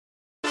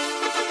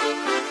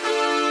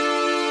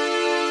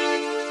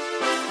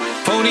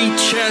40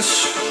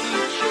 chess.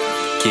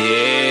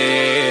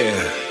 Yeah.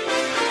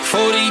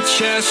 40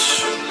 chess.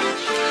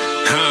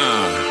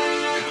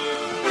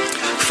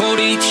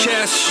 40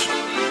 chess.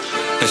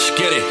 Let's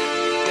get it.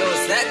 Yo,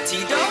 is that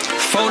T-Dog?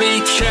 40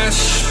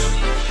 chess.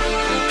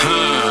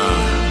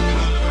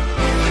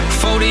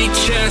 40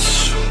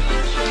 chess.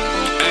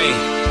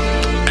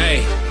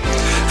 Hey.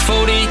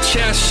 40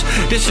 chess.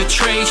 This a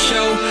trade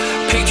show.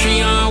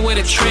 Patreon where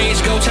the trades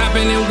go. Tap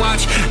in and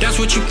watch. That's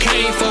what you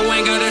came for.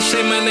 Ain't gotta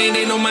say my name.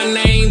 They know my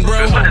name,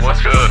 bro.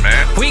 What's good,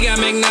 man? We got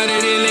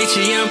McNutted in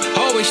ATM.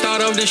 Always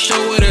start off the show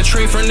with a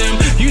trade from them.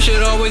 You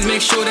should always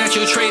make sure that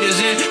your trade is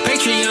in.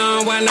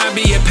 Patreon, why not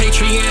be a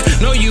Patreon?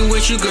 Know you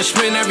wish you could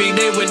spend every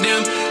day with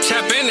them.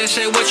 Tap in and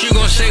say what you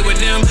gon' say with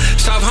them.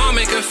 Stop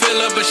harming can fill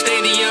up a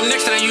stadium.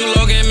 Next time you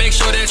log in, make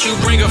sure that you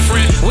bring a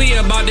friend. We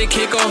about to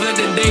kick off, let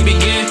the day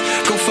begin.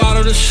 Go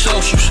follow the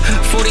socials.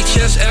 40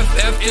 Chess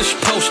FF is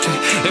posted.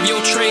 If your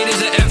trade is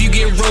an F, you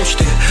get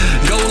roasted.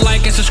 Go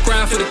like and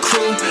subscribe for the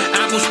crew.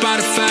 Apple,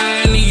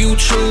 Spotify, and the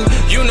YouTube.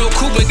 You know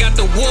Cooper got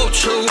the warp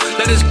too.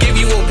 Let us give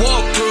you a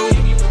walkthrough.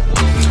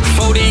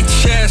 40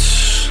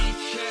 Chess.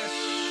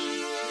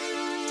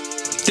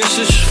 This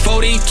is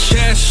 40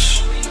 Chess.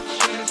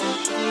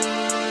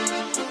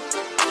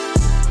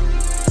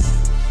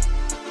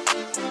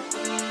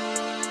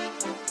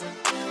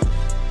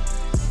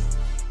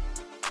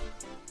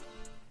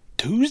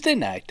 Tuesday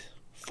night,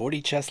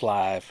 40 Chess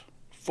Live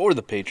for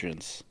the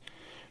patrons.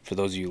 For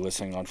those of you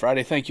listening on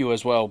Friday, thank you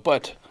as well.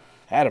 But,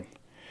 Adam,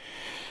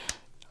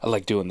 I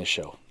like doing this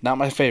show. Not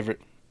my favorite,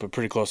 but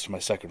pretty close to my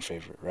second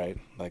favorite, right?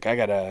 Like, I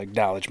got to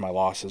acknowledge my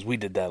losses. We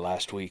did that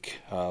last week.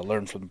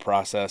 Learn from the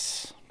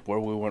process, where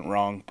we went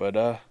wrong.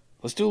 But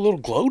let's do a little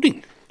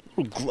gloating.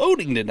 A little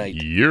gloating tonight.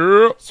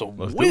 Yeah. So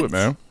Let's wins. do it,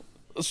 man.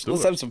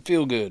 Let's have some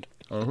feel good.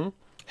 Uh-huh.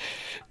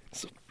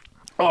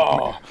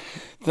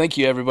 Thank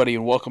you, everybody,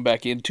 and welcome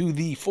back into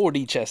the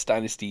 4D Chess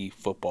Dynasty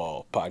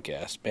Football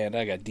Podcast. Man,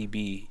 I got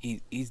DB.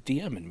 He's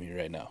DMing me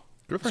right now.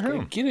 Good for It's him.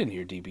 great. Get in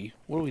here, DB.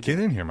 What are we Get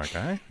doing? in here, my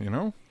guy, you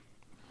know?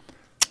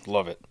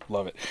 Love it.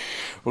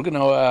 We're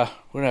gonna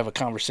have a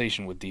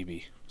conversation with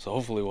DB. So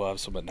hopefully we'll have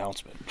some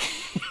announcement.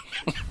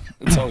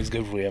 It's always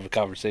good when we have a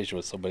conversation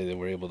with somebody that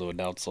we're able to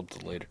announce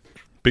something later.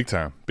 Big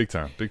time.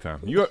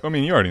 You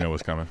already know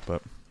what's coming,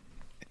 but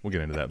we'll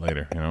get into that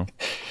later, you know?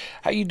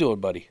 How you doing,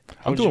 buddy?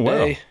 I'm doing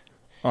well.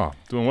 Oh,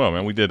 doing well,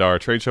 man. We did our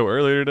trade show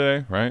earlier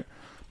today, right?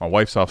 My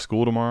wife's off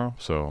school tomorrow,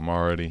 so I'm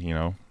already,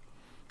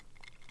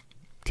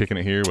 kicking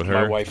it here with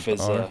her.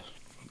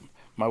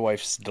 My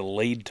wife's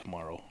delayed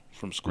tomorrow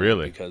from school.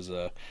 Really? Because,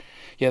 they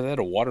had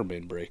a water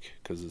main break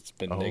because it's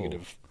been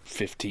negative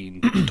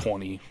 15,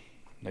 20,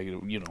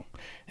 negative, and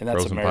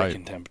that's Frozen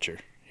American pipe. temperature,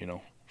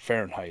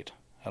 Fahrenheit.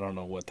 I don't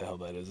know what the hell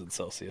that is in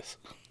Celsius.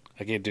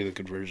 I can't do the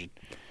conversion.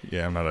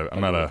 Yeah, I'm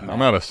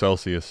not a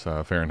Celsius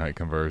Fahrenheit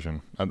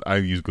conversion. I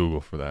use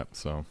Google for that,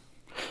 so.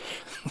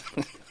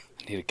 I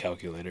need a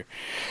calculator.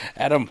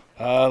 Adam,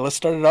 let's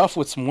start it off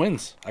with some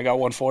wins. I got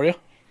one for you,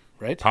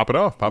 right? Pop it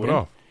off.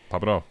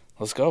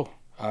 Let's go.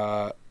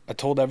 I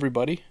told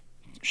everybody,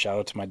 shout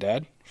out to my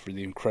dad for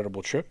the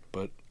incredible trip,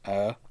 but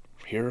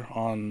here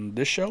on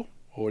this show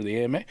or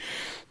the AMA,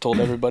 told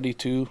everybody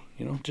to,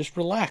 just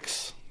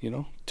relax,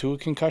 to a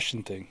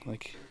concussion thing.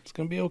 Like, it's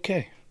going to be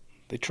okay.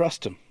 They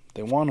trust him.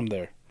 They want him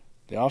there.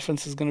 The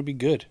offense is going to be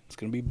good. It's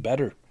going to be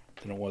better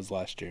than it was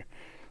last year.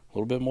 A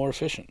little bit more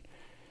efficient.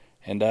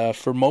 And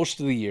for most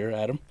of the year,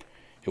 Adam,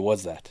 it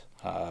was that.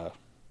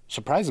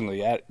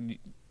 Surprisingly,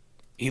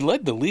 he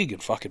led the league in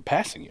fucking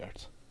passing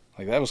yards.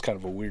 Like, that was kind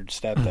of a weird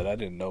stat that I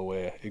didn't know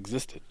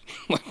existed.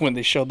 Like, when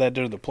they showed that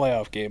during the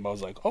playoff game, I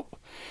was like, oh,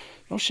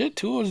 no shit,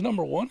 Tua is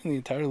number one in the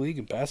entire league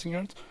in passing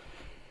yards.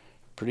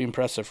 Pretty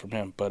impressive from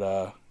him. But,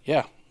 a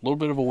little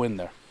bit of a win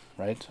there.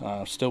 Right,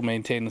 still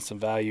maintaining some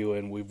value,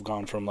 and we've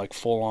gone from like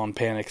full-on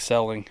panic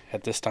selling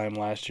at this time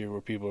last year,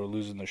 where people are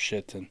losing their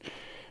shit and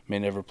may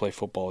never play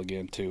football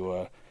again,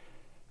 to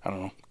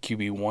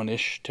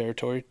QB1-ish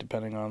territory,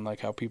 depending on like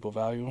how people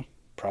value him.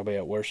 Probably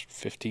at worst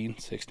 15,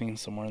 16,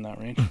 somewhere in that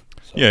range.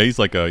 So, yeah, he's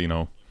like a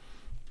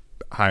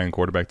high end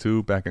quarterback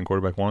 2, back end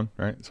quarterback 1,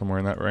 right, somewhere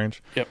in that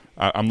range. Yep.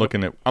 I'm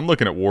looking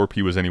at Warp.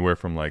 He was anywhere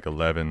from like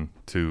 11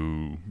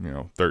 to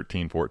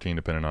 13, 14,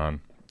 depending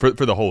on for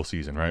the whole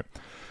season, right?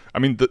 I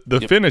mean,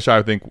 the finish,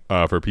 I think,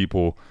 for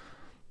people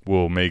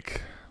will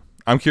make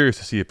 – I'm curious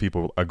to see if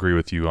people agree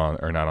with you on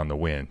or not on the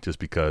win, just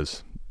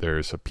because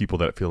there's people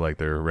that feel like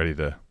they're ready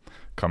to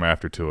come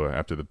after Tua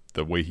after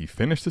the way he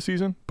finished the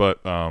season.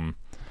 But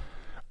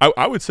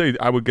I would say –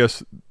 I would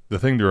guess the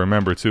thing to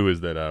remember, too,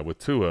 is that with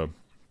Tua,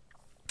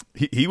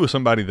 he was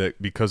somebody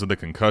that, because of the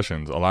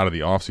concussions, a lot of the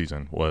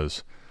offseason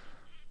was,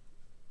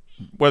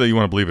 whether you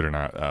want to believe it or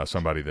not,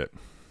 somebody that –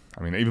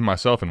 I mean, even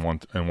myself in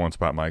one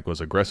spot, Mike, was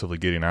aggressively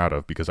getting out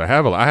of, because I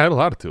had a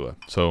lot of Tua.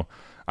 So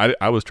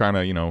I was trying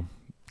to,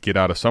 get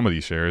out of some of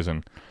these shares,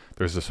 and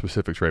there's a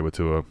specific trade with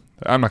Tua.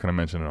 I'm not going to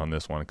mention it on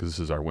this one because this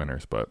is our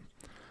winners, but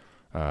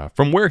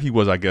from where he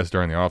was, I guess,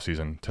 during the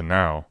offseason to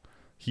now,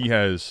 he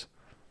has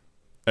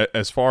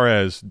as far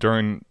as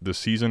during the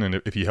season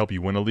and if he helped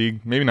you win a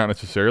league, maybe not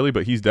necessarily,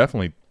 but he's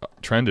definitely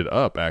trended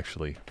up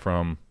actually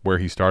from where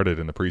he started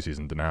in the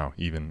preseason to now,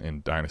 even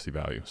in dynasty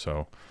value.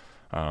 So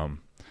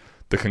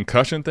the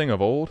concussion thing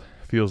of old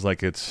feels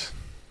like it's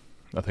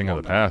a thing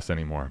of the past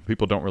anymore.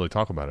 People don't really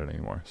talk about it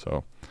anymore.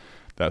 So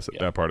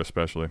that part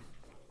especially.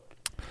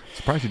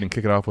 Surprised you didn't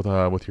kick it off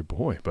with your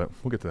boy, but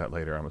we'll get to that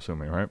later, I'm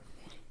assuming, right?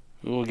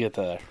 We'll get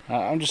to that.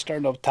 I'm just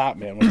starting up top,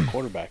 man, with the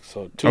quarterback.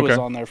 So two is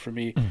on there for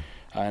me,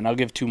 and I'll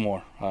give two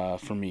more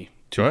for me.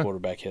 Two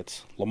quarterback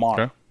hits.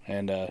 Lamar. Okay.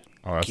 And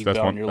keep that's it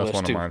on one, your that's list,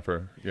 one too. of mine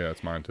for – yeah,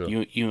 it's mine,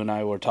 too. You and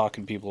I were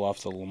talking people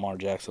off the Lamar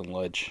Jackson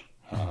ledge.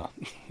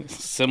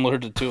 Similar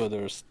to Tua,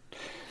 there's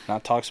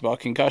not talks about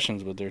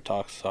concussions, but there are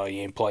talks,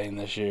 he ain't playing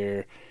this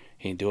year.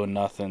 He ain't doing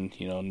nothing.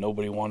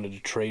 Nobody wanted to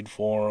trade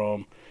for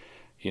him.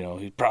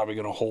 He's probably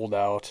going to hold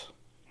out.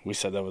 We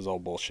said that was all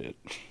bullshit.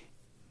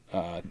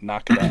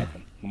 Not going to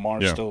happen.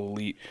 Lamar's still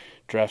elite.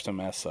 Draft him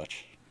as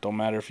such. Don't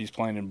matter if he's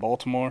playing in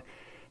Baltimore or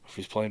if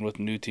he's playing with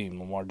a new team.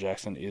 Lamar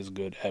Jackson is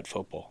good at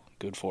football.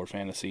 Good for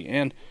fantasy.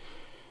 And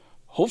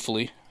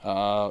hopefully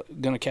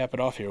going to cap it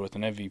off here with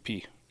an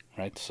MVP,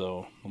 right?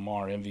 So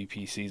Lamar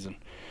MVP season.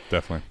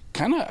 Definitely.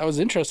 I was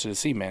interested to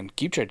see, man.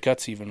 Keep trade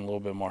cuts even a little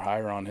bit more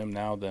higher on him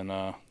now than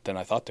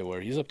I thought they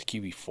were. He's up to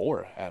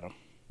QB4, Adam,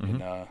 in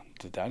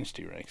the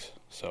Dynasty ranks.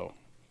 So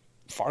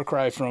far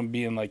cry from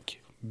being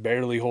like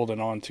barely holding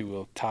on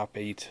to a top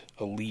 8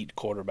 elite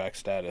quarterback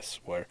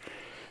status where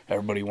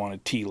everybody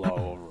wanted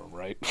T-Law over him,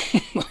 right?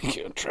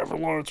 Trevor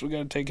Lawrence, we got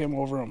to take him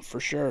over him for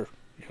sure.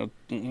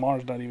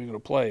 Lamar's not even going to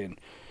play, and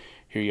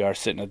here you are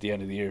sitting at the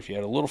end of the year. If you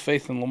had a little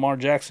faith in Lamar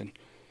Jackson,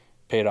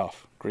 paid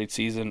off. Great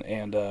season,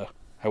 and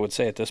I would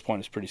say at this point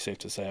it's pretty safe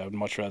to say I would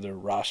much rather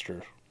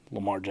roster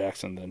Lamar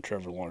Jackson than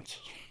Trevor Lawrence.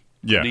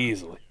 Yeah. Pretty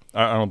easily.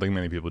 I don't think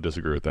many people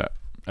disagree with that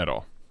at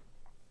all.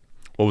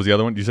 What was the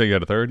other one? Did you say you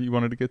had a third you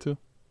wanted to get to?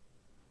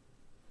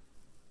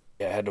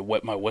 Yeah, I had to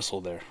wet my whistle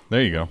there.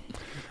 There you go.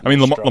 I mean,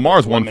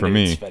 Lamar's one for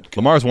me.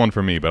 Lamar's one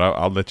for me, but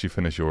I'll let you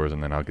finish yours,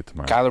 and then I'll get to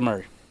mine. Kyler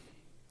Murray.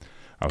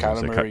 I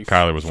was going to say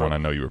Kyler was one I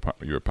know you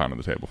were pounding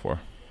the table for.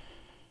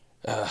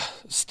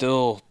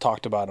 Still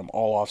talked about him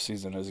all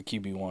offseason as a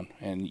QB1,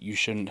 and you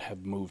shouldn't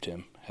have moved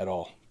him at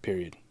all,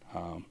 period.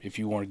 If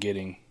you weren't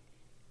getting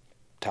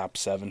top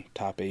 7,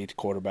 top 8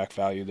 quarterback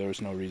value, there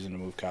was no reason to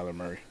move Kyler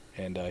Murray.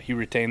 And he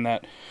retained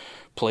that,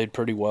 played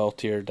pretty well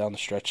here down the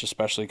stretch,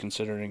 especially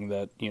considering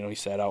that he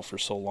sat out for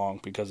so long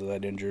because of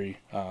that injury.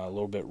 A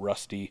little bit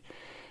rusty.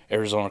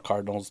 Arizona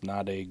Cardinals,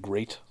 not a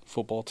great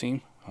football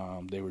team.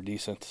 They were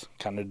decent,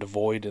 kind of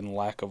devoid in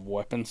lack of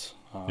weapons.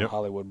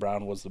 Hollywood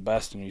Brown was the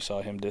best, and you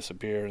saw him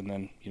disappear and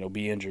then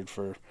be injured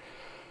for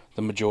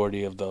the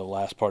majority of the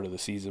last part of the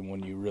season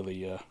when you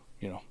really,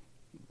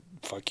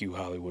 fuck you,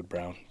 Hollywood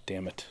Brown.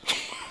 Damn it.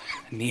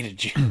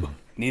 Needed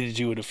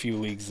you in a few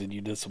leagues, and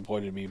you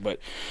disappointed me. But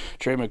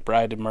Trey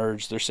McBride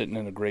emerged. They're sitting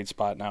in a great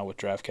spot now with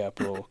draft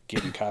capital,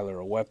 giving Kyler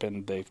a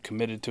weapon. They've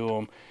committed to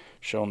him,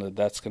 shown that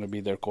that's going to be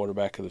their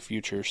quarterback of the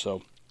future.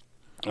 So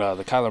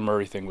the Kyler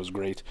Murray thing was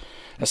great,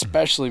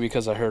 especially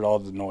because I heard all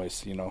the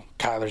noise.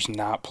 Kyler's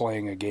not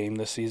playing a game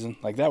this season.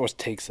 Like, that was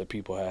takes that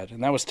people had,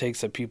 and that was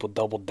takes that people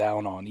doubled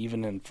down on,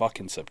 even in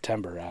fucking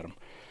September, Adam.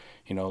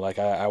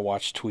 I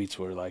watched tweets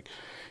where, like,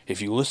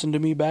 if you listened to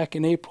me back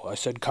in April, I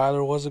said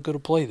Kyler wasn't going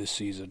to play this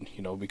season,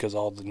 because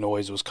all the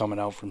noise was coming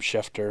out from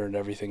Schefter and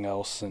everything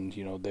else, and,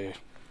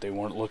 they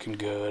weren't looking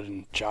good,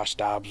 and Josh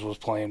Dobbs was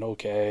playing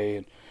okay,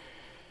 and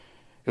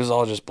it was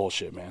all just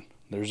bullshit, man.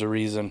 There's a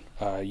reason.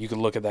 You can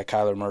look at that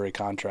Kyler Murray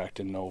contract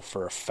and know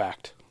for a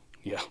fact,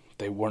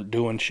 they weren't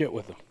doing shit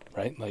with him,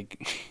 right?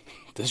 Like,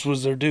 this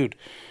was their dude.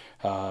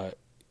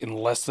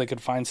 Unless they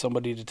could find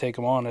somebody to take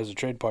him on as a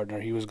trade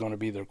partner, he was going to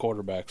be their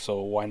quarterback. So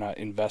why not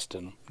invest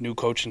in him? New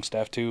coaching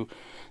staff, too.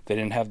 They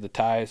didn't have the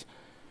ties.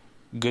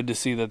 Good to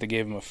see that they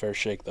gave him a fair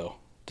shake, though,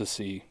 to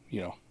see,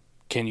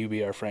 can you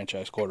be our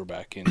franchise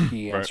quarterback? And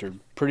he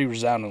answered pretty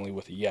resoundingly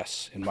with a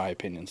yes, in my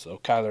opinion. So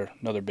Kyler,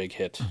 another big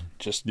hit.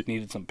 Just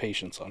needed some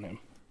patience on him.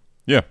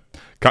 Yeah.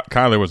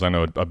 Kyler was, I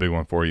know, a big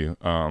one for you.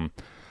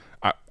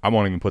 I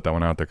won't even put that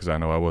one out there because I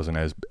know I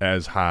wasn't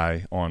as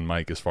high on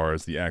Mike as far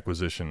as the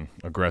acquisition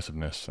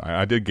aggressiveness.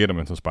 I did get him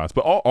in some spots.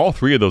 But all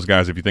three of those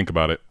guys, if you think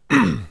about it,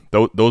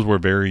 those were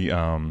very,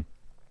 I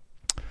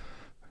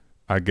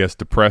guess,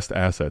 depressed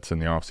assets in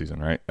the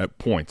offseason, right? At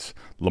points.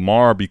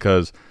 Lamar,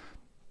 because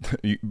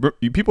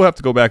people have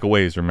to go back a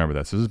ways to remember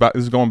this. This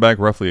is going back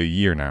roughly a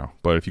year now.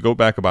 But if you go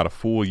back about a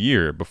full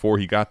year before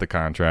he got the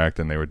contract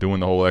and they were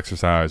doing the whole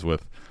exercise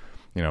with,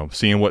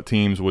 seeing what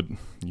teams would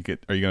you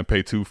get. Are you going to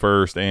pay 2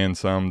 first and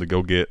some to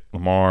go get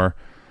Lamar?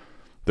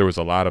 There was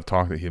a lot of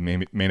talk that he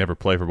may never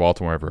play for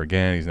Baltimore ever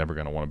again. He's never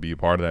going to want to be a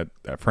part of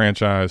that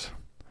franchise.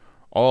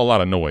 A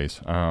lot of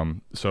noise.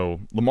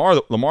 So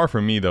Lamar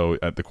for me, though,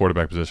 at the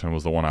quarterback position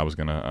was the one I was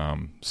going to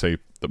say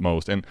the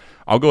most. And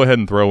I'll go ahead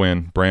and throw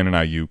in Brandon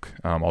Ayuk,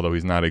 although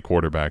he's not a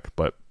quarterback.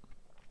 But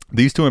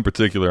these two in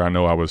particular, I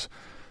know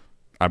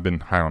I've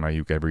been high on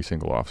Ayuk every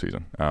single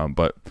offseason.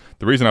 But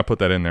the reason I put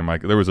that in there,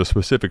 Mike, there was a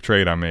specific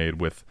trade I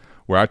made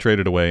where I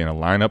traded away in a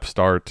lineup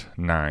start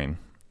 9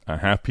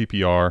 half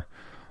PPR,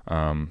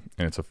 and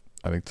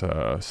I think it's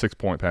a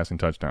 6-point passing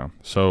touchdown.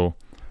 So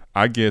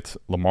I get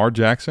Lamar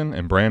Jackson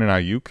and Brandon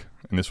Ayuk,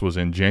 and this was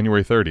in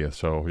January 30th,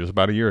 so just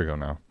about a year ago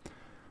now,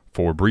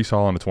 for Breece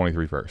Hall and the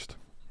 23 first.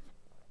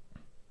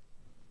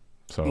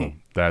 So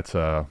that's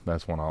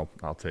one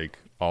I'll take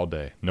all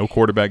day. No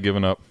quarterback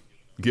giving up.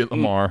 Get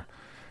Lamar,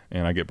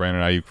 and I get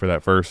Brandon Ayuk for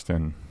that first,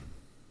 and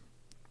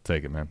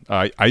take it, man.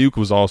 Ayuk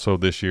was also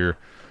this year.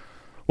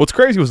 What's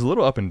crazy was a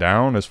little up and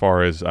down as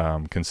far as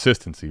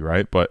consistency,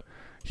 right? But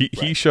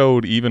he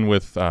showed, even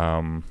with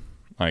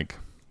like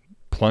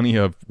plenty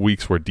of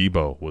weeks where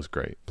Debo was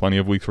great, plenty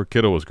of weeks where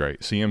Kittle was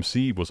great.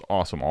 CMC was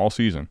awesome all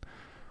season.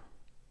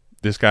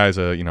 This guy's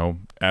a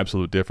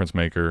absolute difference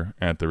maker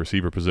at the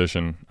receiver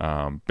position.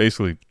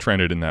 Basically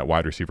trended in that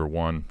wide receiver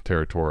 1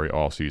 territory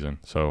all season.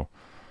 So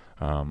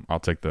I'll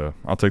take the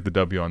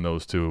W on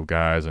those two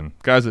guys, and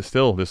guys that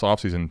still this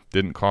offseason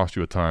didn't cost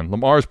you a ton.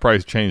 Lamar's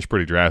price changed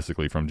pretty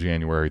drastically from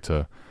January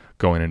to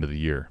going into the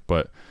year,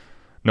 but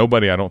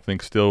nobody, I don't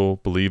think, still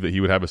believed that he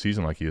would have a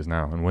season like he is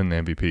now and win the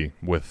MVP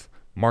with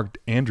Mark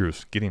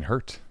Andrews getting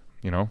hurt.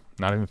 Not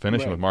even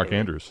finishing with Mark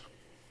Andrews.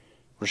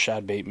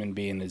 Rashad Bateman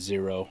being a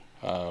 0.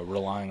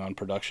 Relying on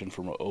production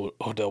from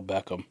Odell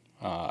Beckham,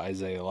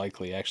 Isaiah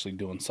Likely actually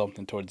doing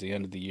something towards the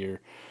end of the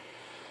year,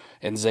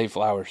 and Zay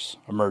Flowers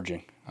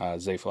emerging.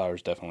 Zay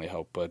Flowers definitely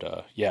helped, but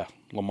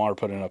Lamar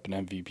putting up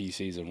an MVP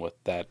season with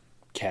that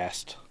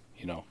cast,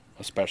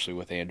 especially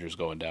with Andrews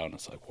going down.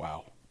 It's like,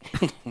 wow,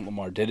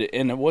 Lamar did it,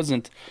 and it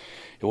wasn't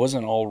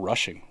all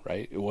rushing,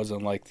 right? It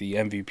wasn't like the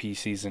MVP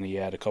season he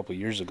had a couple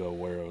years ago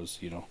where it was,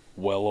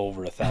 well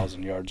over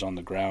 1,000 yards on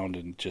the ground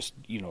and just,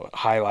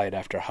 highlight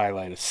after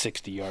highlight of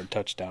 60-yard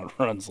touchdown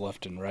runs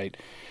left and right.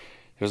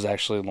 It was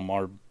actually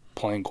Lamar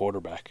playing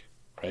quarterback,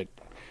 right?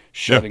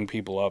 Shutting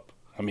people up.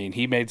 I mean,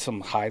 he made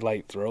some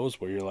highlight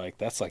throws where you're like,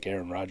 that's like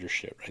Aaron Rodgers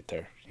shit right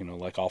there,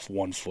 like off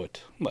 1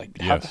 foot.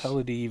 Like, how the hell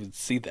did he even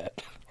see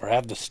that or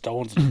have the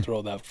stones to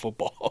throw that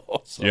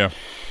football? So,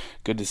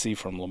 good to see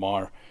from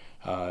Lamar.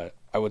 I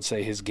would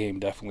say his game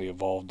definitely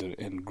evolved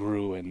and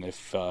grew, and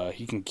if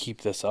he can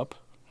keep this up,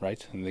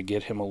 right, and they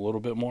get him a little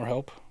bit more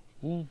help,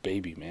 ooh,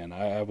 baby, man,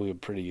 I was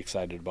pretty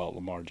excited about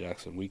Lamar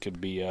Jackson. We could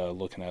be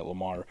looking at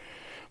Lamar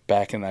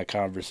back in that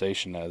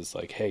conversation as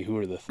like, hey, who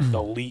are the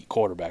elite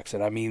quarterbacks?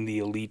 And I mean the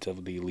elite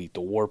of the elite,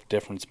 the warp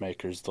difference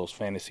makers, those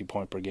fantasy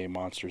point per game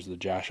monsters, the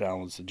Josh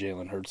Allens, the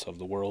Jalen Hurts of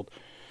the world.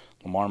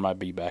 Lamar might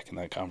be back in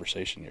that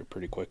conversation here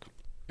pretty quick.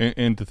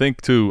 And to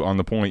think, too, on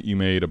the point you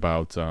made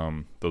about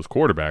those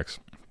quarterbacks,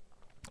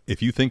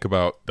 if you think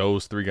about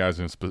those 3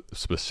 guys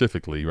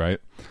specifically, right,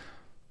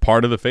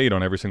 part of the fate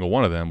on every single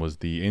one of them was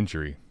the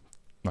injury.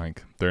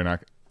 Like, they're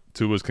not –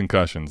 Tua's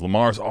concussions.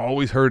 Lamar's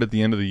always hurt at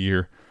the end of the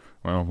year.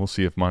 Well, we'll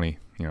see if money,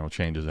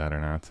 changes that or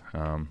not.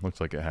 Looks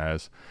like it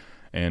has.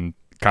 And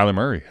Kyler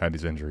Murray had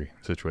his injury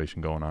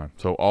situation going on.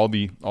 So all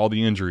the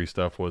injury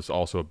stuff was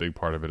also a big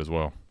part of it as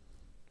well.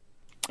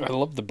 I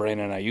love the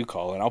Brandon Ayuk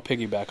call, and I'll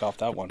piggyback off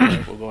that one.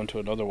 Right? We'll go into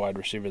another wide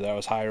receiver that I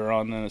was higher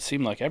on than it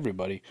seemed like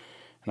everybody,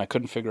 and I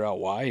couldn't figure out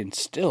why, and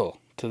still,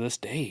 to this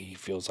day, he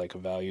feels like a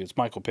value. It's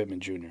Michael Pittman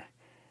Jr.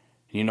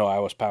 I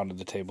was pounding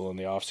the table in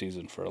the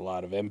offseason for a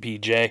lot of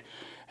MPJ,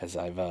 as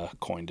I've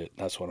coined it.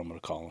 That's what I'm going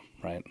to call him,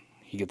 right?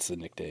 He gets the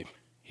nickname.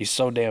 He's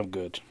so damn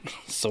good.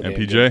 So damn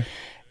MPJ?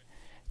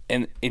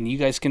 Good. And you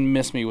guys can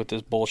miss me with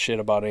this bullshit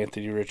about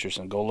Anthony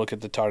Richardson. Go look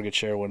at the target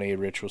share when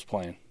A-Rich was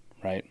playing,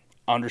 right?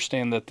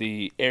 Understand that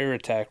the air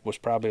attack was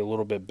probably a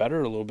little bit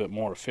better, a little bit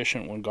more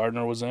efficient when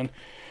Gardner was in.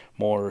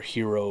 More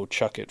hero,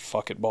 chuck it,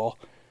 fuck it ball.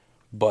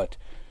 But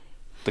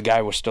the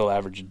guy was still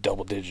averaging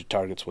double-digit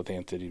targets with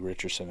Anthony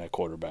Richardson at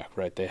quarterback,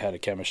 right? They had a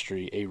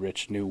chemistry.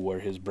 A-Rich knew where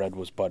his bread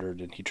was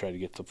buttered, and he tried to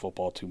get the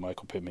football to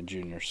Michael Pittman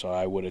Jr. So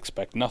I would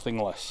expect nothing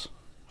less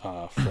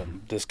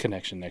from this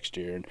connection next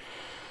year.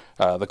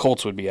 And the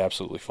Colts would be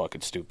absolutely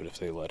fucking stupid if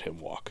they let him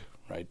walk,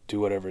 right? Do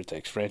whatever it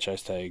takes.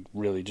 Franchise tag,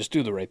 really, just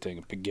do the right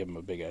thing and give him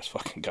a big-ass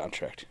fucking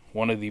contract.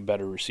 One of the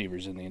better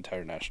receivers in the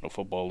entire National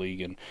Football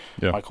League, and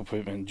Michael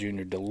Pittman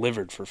Jr.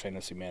 delivered for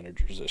fantasy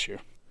managers this year.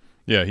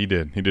 Yeah, he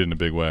did. He did in a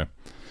big way.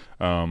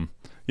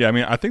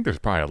 I think there's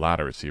probably a lot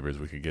of receivers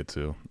we could get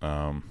to.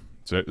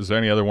 Is there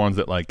any other ones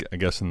that, like, I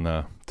guess in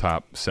the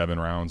top 7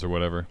 rounds or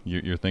whatever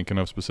you're thinking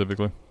of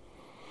specifically?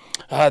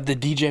 The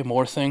DJ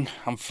Moore thing.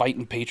 I'm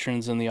fighting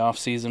patrons in the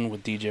offseason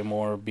with DJ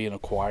Moore being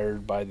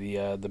acquired by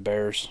the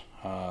Bears.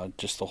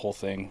 Just the whole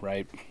thing,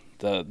 right?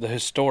 The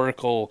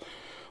historical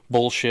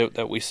bullshit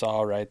that we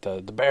saw, right?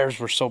 The Bears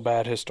were so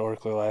bad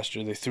historically last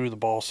year. They threw the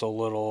ball so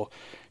little,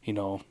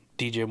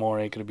 DJ Moore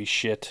ain't going to be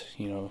shit.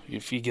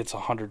 If he gets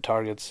 100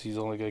 targets, he's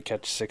only going to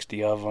catch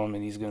 60 of them,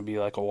 and he's going to be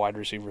like a wide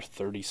receiver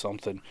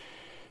 30-something.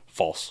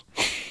 False.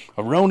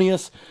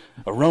 Erroneous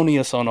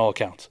on all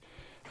accounts.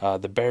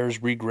 The Bears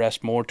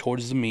regressed more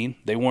towards the mean.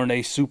 They weren't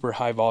a super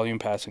high-volume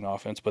passing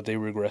offense, but they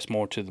regressed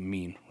more to the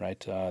mean,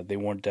 right? They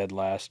weren't dead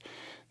last.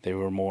 They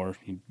were more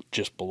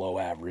just below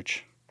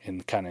average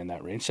and kind of in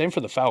that range. Same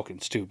for the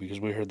Falcons, too, because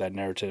we heard that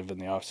narrative in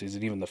the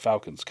offseason. Even the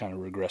Falcons kind of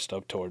regressed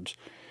up towards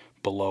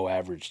below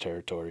average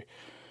territory.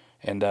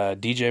 And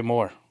DJ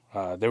Moore,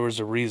 There was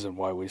a reason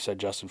why we said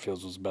Justin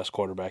Fields was the best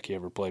quarterback he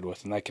ever played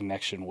with, and that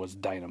connection was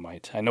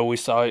dynamite. I know we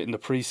saw it in the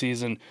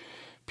preseason.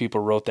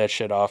 People wrote that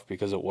shit off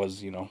because it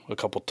was, a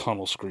couple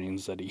tunnel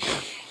screens that he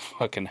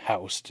fucking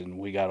housed, and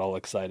we got all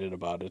excited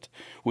about it.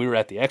 We were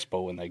at the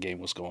Expo when that game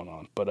was going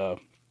on, but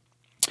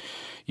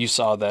you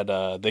saw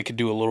that they could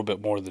do a little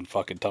bit more than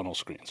fucking tunnel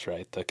screens,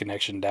 right? The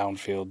connection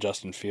downfield,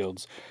 Justin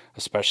Fields,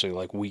 especially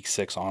like week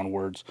 6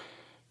 onwards,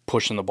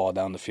 pushing the ball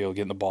down the field,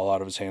 getting the ball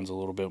out of his hands a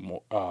little bit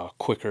more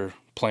quicker,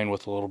 playing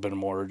with a little bit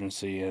more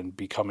urgency, and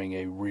becoming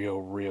a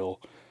real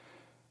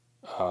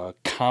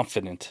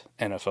confident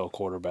NFL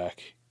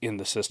quarterback in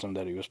the system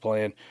that he was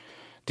playing.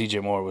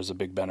 DJ Moore was a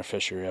big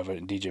beneficiary of it,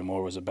 and DJ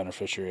Moore was a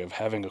beneficiary of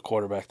having a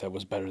quarterback that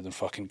was better than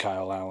fucking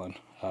Kyle Allen,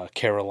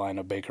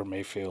 Carolina Baker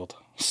Mayfield,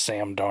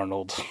 Sam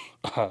Darnold,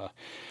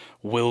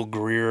 Will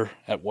Greer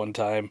at one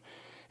time,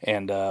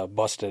 and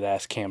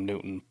busted-ass Cam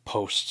Newton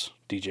post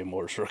DJ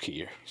Moore's rookie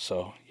year.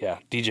 So, yeah,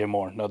 DJ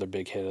Moore, another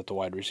big hit at the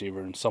wide receiver,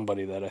 and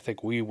somebody that I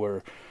think we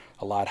were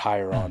a lot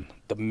higher on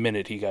the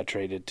minute he got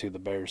traded to the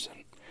Bears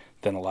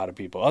than a lot of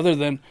people, other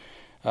than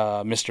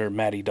Mr.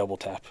 Matty Double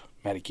Tap,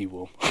 Matty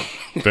Keywool.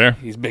 Fair.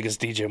 He's the biggest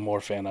DJ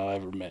Moore fan I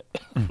ever met.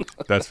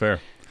 That's fair.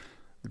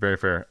 Very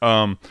fair.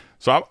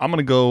 So I'm going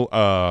to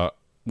go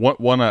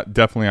one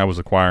definitely I was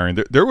acquiring.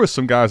 There was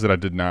some guys that I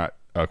did not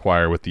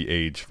acquire with the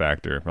age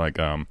factor. Like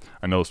I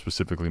know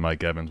specifically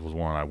Mike Evans was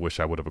one I wish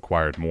I would have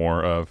acquired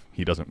more of.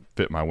 He doesn't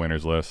fit my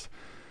winners list.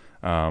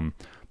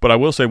 But I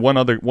will say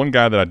one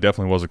guy that I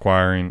definitely was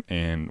acquiring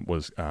and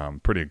was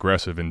pretty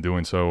aggressive in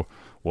doing so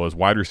was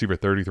wide receiver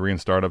 33 in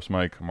startups,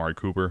 Mike, Amari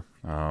Cooper.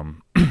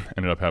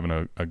 Ended up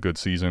having a good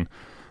season.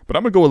 But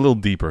I'm going to go a little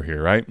deeper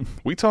here, right?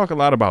 We talk a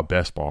lot about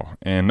best ball,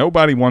 and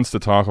nobody wants to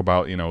talk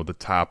about, the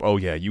top,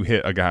 you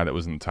hit a guy that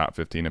was in the top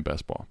 15 in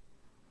best ball.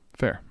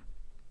 Fair.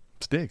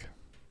 Let's dig.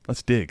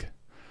 Let's dig,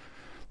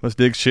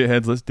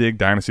 shitheads. Let's dig,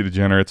 Dynasty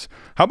degenerates.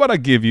 How about I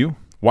give you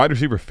wide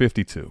receiver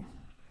 52?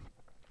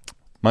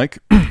 Mike,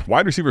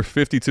 wide receiver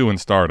 52 in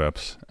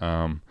startups,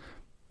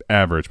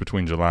 average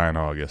between July and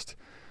August.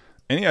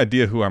 Any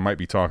idea who I might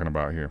be talking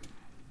about here?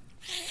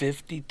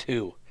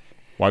 52.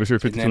 Wide receiver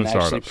 52 in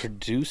startups. Actually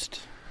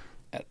produced.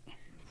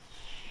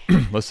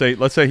 Let's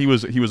say he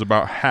was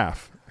about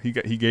half. He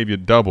gave you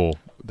double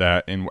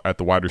that at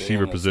the wide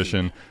receiver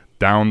position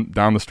down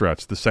the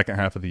stretch, the second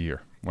half of the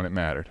year when it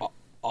mattered.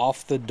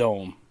 Off the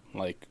dome,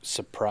 like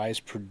surprise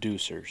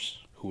producers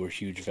who were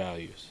huge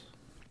values.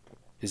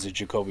 Is it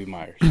Jacoby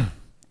Myers?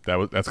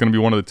 That's going to be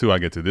one of the two I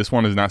get to. This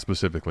one is not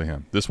specifically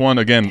him. This one,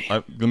 again,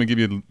 I'm going to give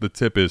you the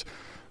tip is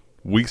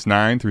weeks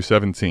 9 through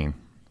 17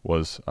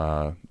 was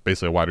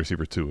basically a wide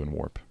receiver 2 in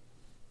WARP.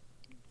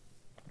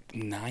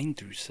 9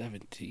 through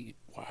 17.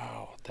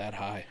 Wow, that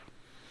high.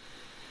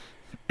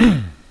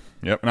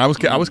 Yep, and I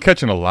was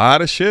catching a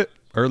lot of shit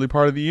early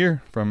part of the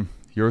year from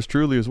yours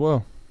truly as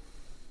well.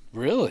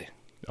 Really?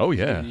 Oh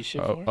yeah.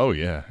 Oh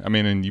yeah. I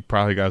mean, and you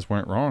probably guys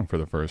weren't wrong for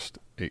the first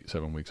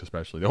 8-7 weeks,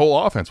 especially. The whole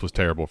offense was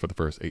terrible for the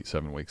first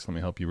 8-7 weeks. Let me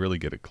help you really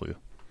get a clue.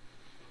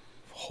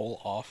 Whole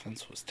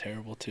offense was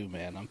terrible too,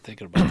 man. I'm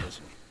thinking about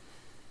this one.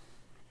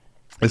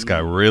 This guy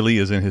really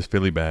is in his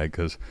Philly bag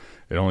because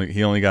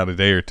he only got a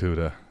day or two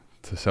to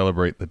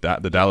celebrate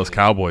the Dallas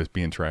Cowboys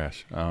being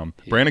trash.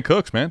 Brandon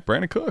Cooks, man.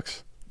 Brandon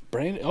Cooks.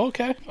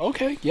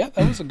 Okay. Yeah,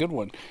 that was a good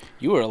one.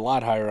 You were a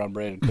lot higher on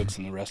Brandon Cooks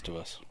than the rest of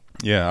us.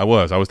 Yeah, I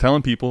was. I was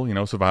telling people,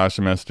 Savage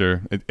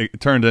semester. It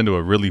turned into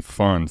a really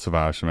fun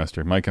Savage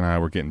semester. Mike and I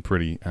were getting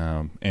pretty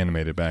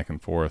animated back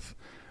and forth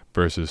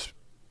versus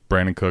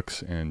Brandon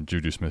Cooks and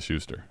Juju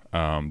Smith-Schuster.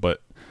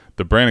 But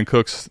the Brandon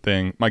Cooks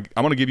thing, Mike,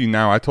 I'm going to give you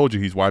now. I told you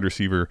he's wide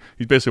receiver.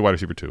 He's basically wide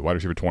receiver 2, wide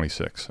receiver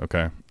 26.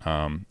 Okay,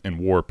 in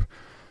WARP,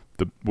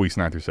 the weeks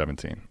 9 through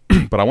 17.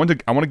 But I want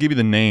to give you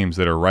the names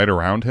that are right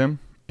around him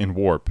in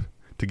WARP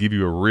to give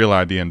you a real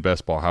idea in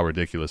best ball how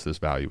ridiculous this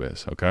value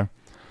is. Okay.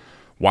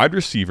 Wide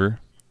receiver,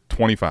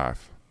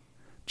 25,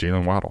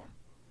 Jalen Waddle.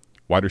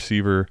 Wide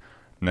receiver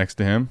next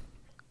to him,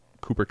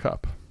 Cooper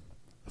Kupp.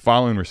 The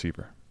following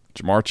receiver,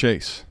 Jamar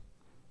Chase,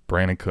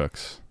 Brandon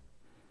Cooks.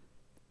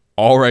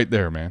 All right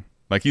there, man.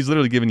 Like he's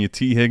literally giving you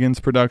T. Higgins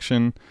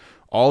production,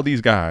 all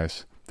these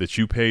guys that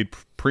you paid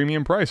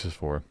premium prices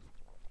for.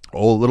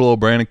 Little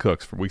old Brandon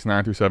Cooks from weeks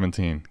 9 through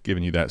 17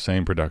 giving you that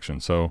same production.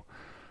 So,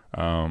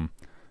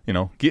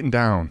 getting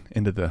down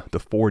into the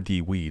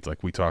 4D weeds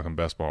like we talk in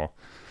best ball.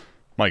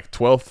 Mike,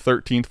 12th,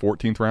 13th,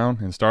 14th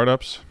round in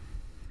startups.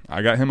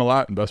 I got him a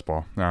lot in best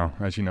ball. Now,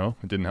 as you know,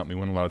 it didn't help me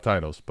win a lot of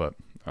titles, but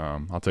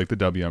I'll take the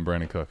W on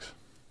Brandon Cooks.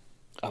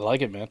 I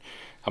like it, man.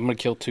 I'm going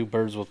to kill 2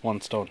 birds with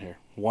 1 stone here.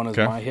 One is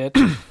my hit.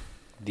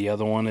 The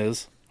other one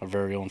is our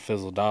very own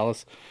Fizzle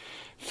Dallas.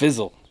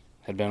 Fizzle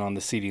had been on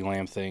the CeeDee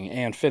Lamb thing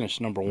and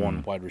finished number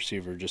 1 wide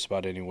receiver just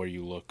about anywhere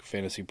you look.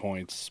 Fantasy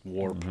points,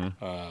 WARP,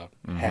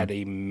 had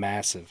a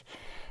massive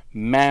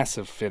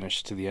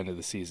finish to the end of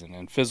the season.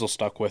 And Fizzle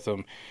stuck with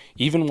him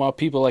even while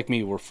people like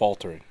me were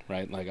faltering,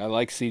 right? Like, I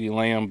like CeeDee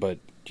Lamb, but,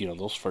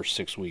 those first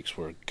 6 weeks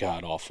were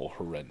god-awful,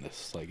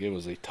 horrendous. Like, it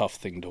was a tough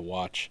thing to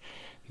watch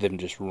them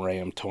just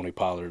ram Tony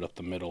Pollard up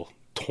the middle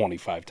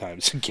 25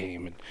 times a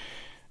game. And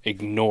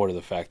ignore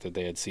the fact that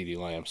they had CeeDee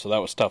Lamb. So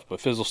that was tough,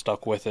 but Fizzle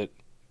stuck with it.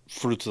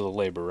 Fruits of the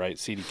labor, right?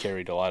 CeeDee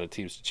carried a lot of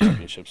teams to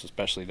championships,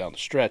 especially down the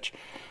stretch.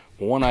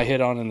 One I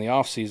hit on in the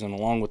offseason,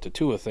 along with the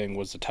Tua thing,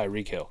 was the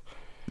Tyreek Hill.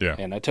 Yeah.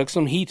 And I took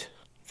some heat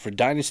for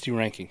Dynasty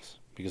rankings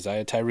because I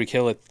had Tyreek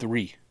Hill at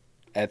 3.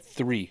 At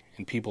 3,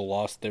 and people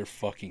lost their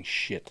fucking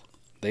shit.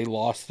 They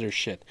lost their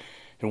shit.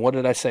 And what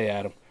did I say,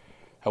 Adam?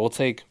 I will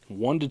take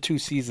 1 to 2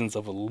 seasons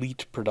of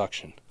elite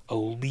production.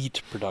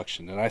 Elite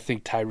production. And I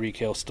think Tyreek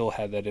Hill still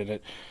had that in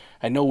it.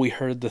 I know we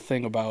heard the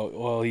thing about,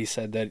 well, he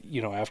said that,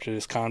 after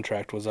his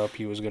contract was up,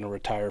 he was going to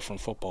retire from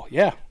football.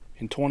 Yeah,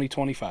 in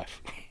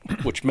 2025.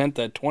 Which meant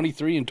that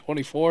 23 and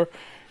 24,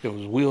 it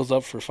was wheels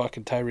up for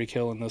fucking Tyreek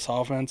Hill in this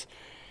offense.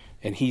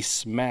 And he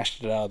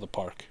smashed it out of the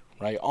park,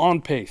 right?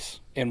 On pace.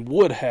 And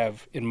would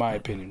have, in my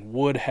opinion,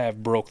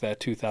 broke that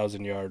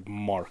 2,000-yard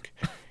mark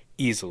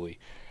easily.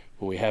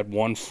 But we had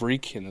one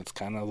freak, and it's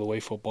kind of the way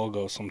football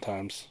goes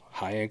sometimes.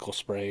 High ankle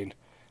sprain,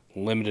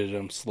 limited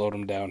him, slowed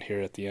him down here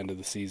at the end of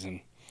the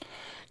season.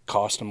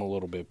 Cost him a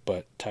little bit,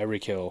 but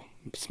Tyreek Hill,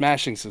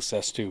 smashing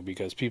success too,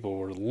 because people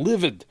were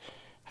livid.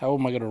 How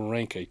am I going to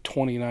rank a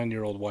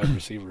 29-year-old wide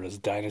receiver as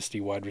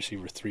Dynasty wide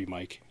receiver 3,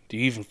 Mike? Do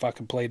you even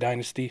fucking play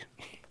Dynasty?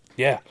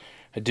 Yeah,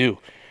 I do.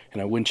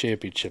 And I win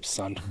championships,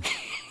 son.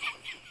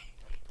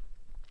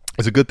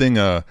 It's a good thing.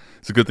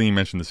 It's a good thing you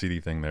mentioned the CD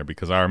thing there,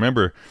 because I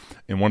remember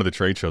in one of the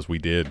trade shows we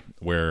did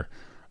where,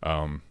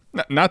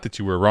 not that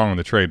you were wrong on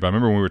the trade, but I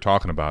remember when we were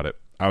talking about it,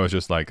 I was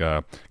just like,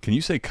 "Can you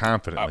say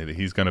confidently that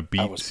he's going to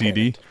beat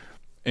CD?"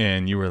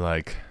 And you were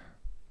like,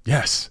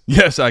 "Yes,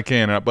 I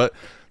can." But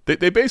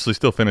they basically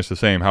still finished the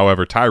same.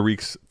 However,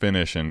 Tyreek's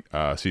finish and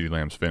CD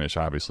Lamb's finish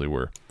obviously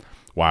were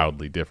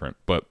wildly different.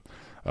 But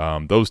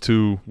those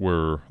two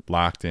were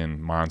locked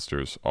in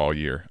monsters all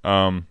year.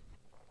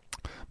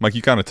 Mike,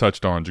 you kind of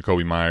touched on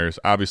Jacoby Myers.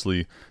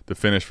 Obviously, the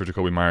finish for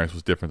Jacoby Myers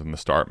was different than the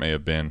start may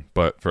have been.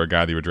 But for a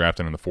guy that you were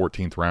drafting in the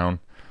 14th round,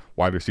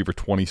 wide receiver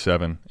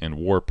 27 in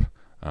WARP.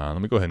 Let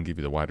me go ahead and give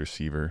you the wide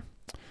receiver.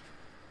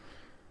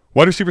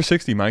 Wide receiver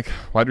 60, Mike.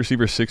 Wide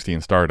receiver 60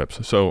 in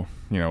startups. So,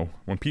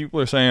 when people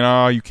are saying,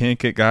 oh, you can't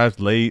get guys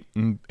late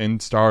in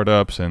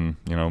startups and,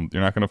 you're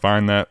not going to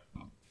find that.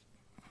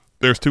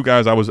 There's 2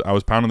 guys I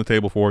was pounding the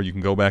table for. You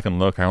can go back and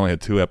look. I only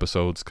had 2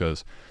 episodes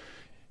because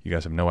you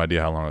guys have no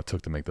idea how long it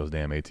took to make those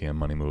damn ATM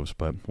money moves.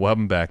 But we'll have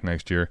them back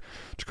next year.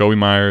 Jacoby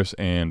Myers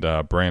and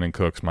Brandon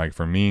Cooks, Mike,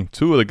 for me.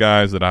 2 of the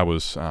guys that I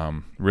was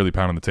really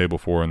pounding the table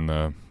for in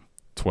the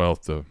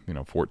 12th to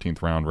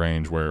 14th round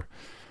range, where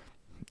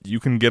you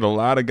can get a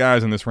lot of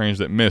guys in this range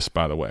that miss,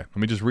 by the way. Let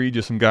me just read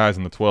you some guys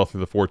in the 12th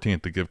through the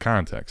 14th to give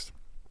context.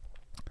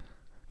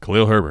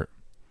 Khalil Herbert,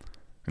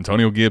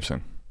 Antonio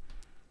Gibson,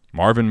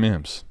 Marvin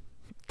Mims,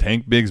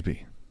 Tank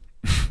Bigsby.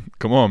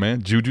 Come on,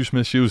 man. Juju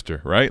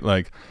Smith-Schuster, right?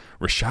 Like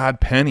Rashad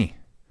Penny.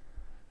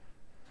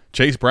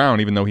 Chase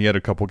Brown, even though he had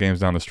a couple games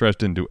down the stretch,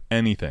 didn't do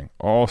anything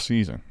all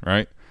season,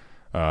 right?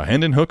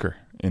 Hendon Hooker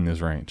in this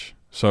range.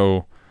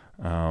 So,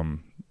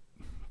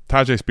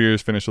 Tajay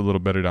Spears finished a little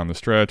better down the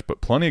stretch, but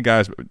plenty of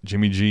guys,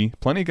 Jimmy G,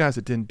 plenty of guys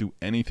that didn't do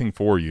anything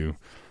for you.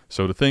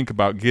 So to think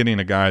about getting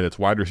a guy that's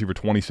wide receiver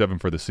 27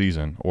 for the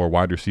season or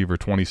wide receiver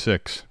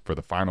 26 for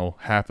the final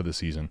half of the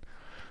season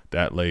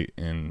that late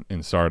in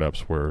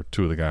startups were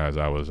 2 of the guys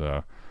I was,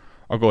 I'll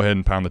go ahead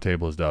and pound the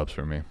table as dubs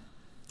for me.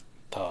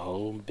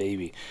 Oh,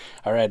 baby.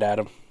 All right,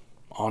 Adam,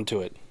 on to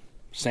it.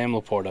 Sam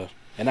Laporta,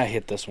 and I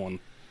hit this one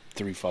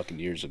 3 fucking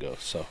years ago,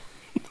 so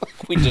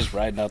we just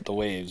riding out the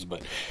waves,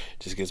 but it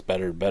just gets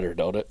better and better,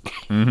 don't it?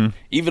 Mm-hmm.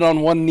 Even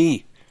on one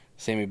knee,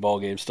 Sammy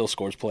Ballgame still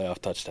scores playoff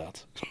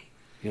touchdowns.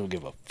 He don't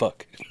give a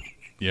fuck.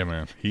 Yeah,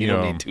 man. He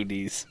don't need 2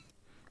 knees.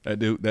 That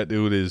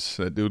dude is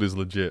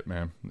legit,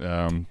 man.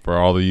 For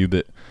all of you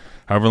that,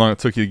 however long it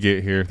took you to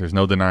get here, there's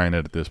no denying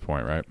it at this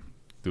point, right?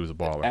 Dude's a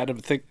baller. Adam,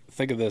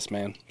 think of this,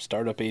 man.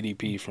 Startup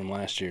ADP from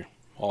last year,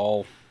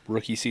 all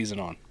rookie season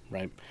on,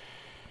 right?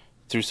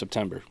 Through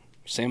September.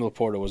 Sam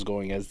Laporta was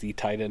going as the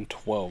tight end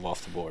 12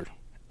 off the board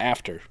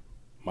after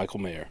Michael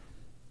Mayer,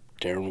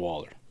 Darren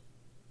Waller,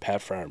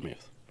 Pat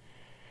Freiermuth,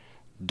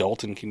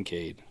 Dalton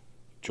Kincaid,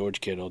 George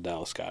Kittle,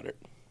 Dallas Goedert.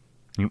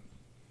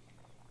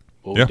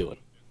 What we doing?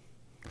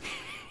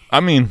 I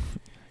mean,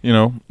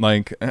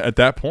 like at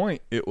that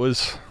point, it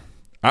was.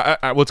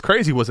 What's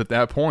crazy was at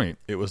that point,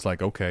 it was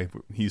like, okay,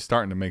 he's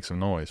starting to make some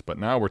noise, but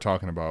now we're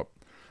talking about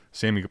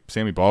Sammy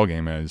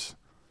Ballgame as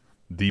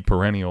the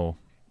perennial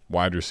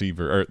wide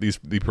receiver, or at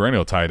least the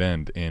perennial tight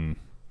end in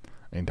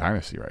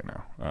Dynasty right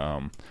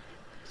now.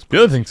 The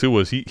other thing too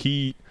was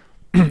he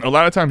a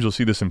lot of times you'll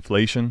see this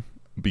inflation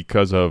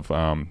because of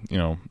a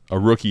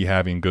rookie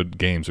having good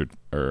games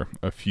or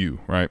a few,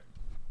 right?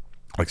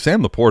 Like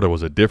Sam Laporta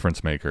was a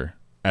difference maker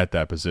at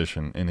that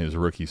position in his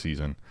rookie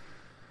season.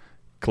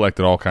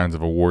 Collected all kinds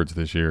of awards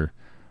this year.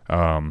 He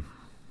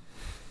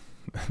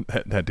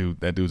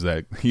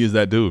is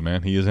that dude,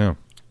 man. He is him.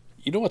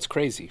 You know what's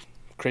crazy?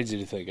 Crazy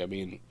to think. I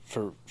mean,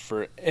 for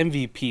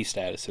MVP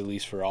status, at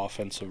least for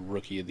offensive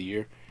rookie of the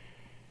year,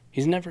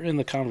 he's never in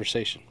the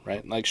conversation,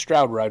 right? Like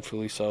Stroud,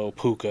 rightfully so.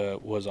 Puka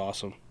was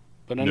awesome.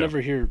 but I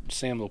never hear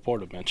Sam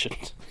Laporta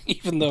mentioned,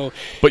 even though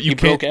but he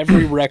broke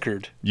every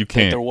record that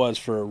there was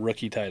for a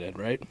rookie tight end,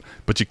 right?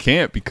 But you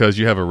can't because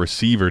you have a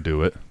receiver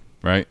do it,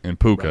 right? And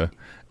Puka. Right.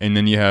 And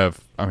then you have,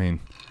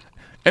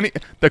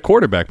 the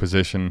quarterback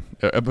position,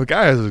 if a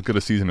guy has as good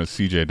a season as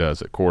CJ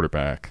does at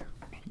quarterback,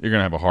 you're going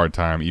to have a hard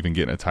time even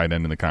getting a tight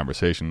end in the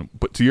conversation.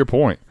 But to your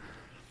point,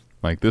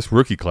 like this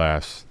rookie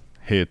class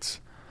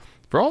hits,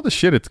 for all the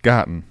shit it's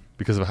gotten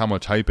because of how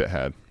much hype it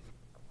had,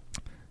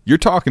 you're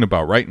talking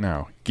about right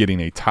now getting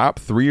a top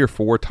 3 or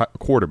 4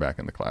 quarterback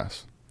in the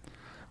class,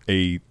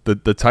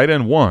 the tight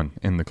end 1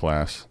 in the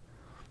class,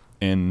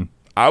 and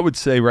I would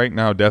say right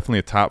now definitely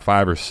a top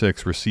 5 or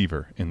 6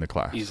 receiver in the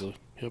class. Easily.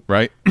 Yep.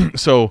 Right?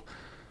 So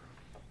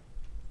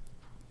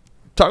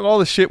talk all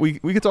the shit we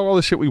can talk all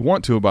the shit we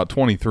want to about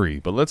 23,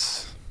 but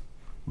let's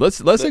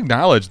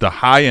acknowledge the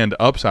high end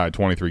upside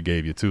 23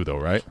 gave you too, though,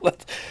 right?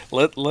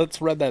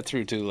 Let's run that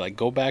through too. Like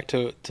go back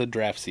to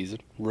draft season,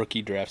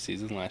 rookie draft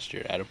season last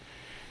year, Adam.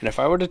 And if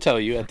I were to tell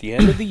you at the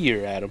end of the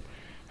year, Adam,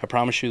 I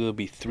promise you there'll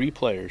be 3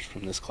 players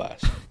from this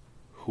class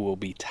who will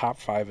be top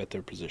 5 at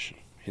their position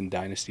in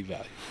dynasty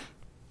value.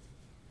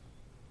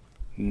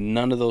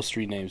 None of those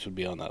 3 names would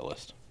be on that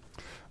list.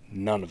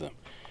 None of them.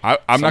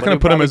 I'm not going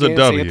to put him as a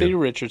W. Anthony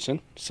Richardson.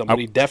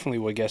 Somebody definitely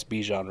would guess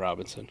Bijan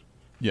Robinson.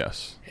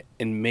 Yes.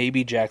 And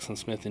maybe Jackson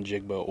Smith and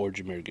Jigba or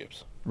Jahmyr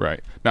Gibbs.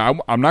 Right. Now,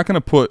 I'm not going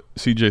to put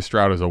C.J.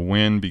 Stroud as a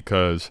win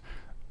because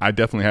I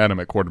definitely had him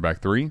at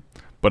quarterback 3.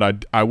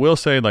 But I will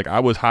say, like, I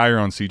was higher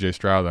on C.J.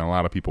 Stroud than a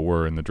lot of people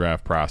were in the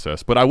draft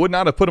process. But I would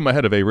not have put him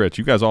ahead of A. Rich.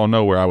 You guys all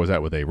know where I was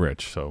at with A.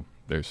 Rich. So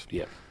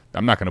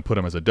I'm not going to put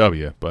him as a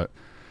W. But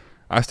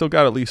I still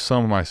got at least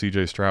some of my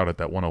C.J. Stroud at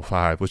that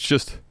 105, which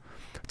just,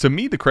 to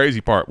me, the crazy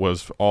part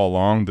was all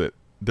along that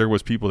there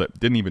was people that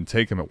didn't even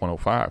take him at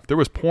 105. There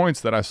was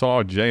points that I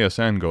saw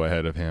JSN go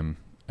ahead of him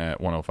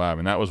at 105,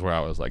 and that was where I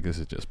was like, this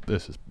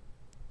is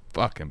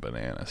fucking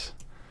bananas.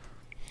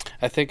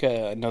 I think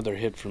another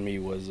hit for me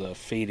was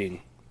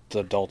fading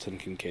the Dalton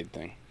Kincaid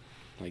thing.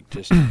 Like,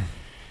 just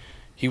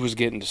he was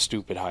getting to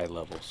stupid high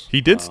levels.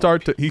 He did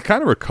he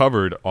kind of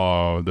recovered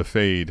the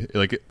fade.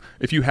 Like,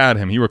 if you had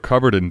him, he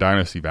recovered in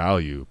dynasty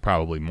value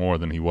probably more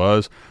than he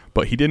was,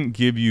 but he didn't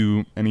give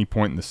you any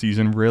point in the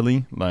season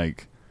really.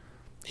 Like,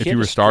 if you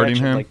were starting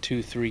him, like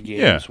 2-3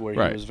 games where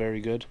he was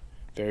very good,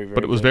 very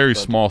but it was good, very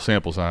small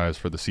sample size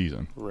for the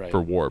season, right, for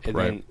Warp, and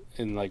right?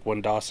 And like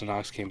when Dawson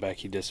Knox came back,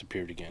 he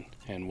disappeared again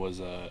and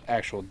was a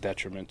actual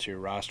detriment to your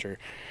roster.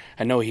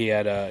 I know he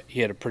had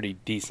a pretty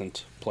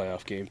decent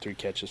playoff game, 3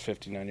 catches,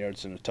 59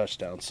 yards, and a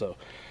touchdown. So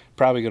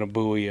probably going to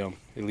buoy him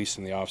at least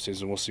in the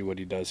offseason. We'll see what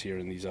he does here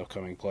in these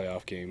upcoming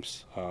playoff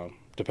games,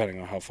 depending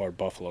on how far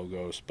Buffalo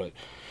goes, but.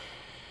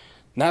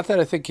 Not that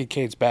I think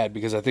Kincaid's bad,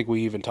 because I think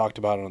we even talked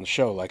about it on the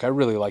show. Like, I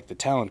really like the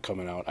talent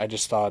coming out. I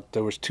just thought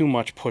there was too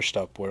much pushed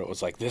up where it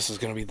was like, this is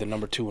going to be the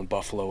number 2 in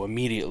Buffalo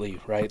immediately,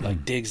 right?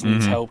 Like, Diggs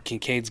needs help.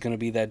 Kincaid's going to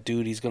be that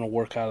dude. He's going to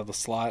work out of the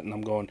slot. And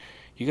I'm going,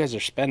 you guys are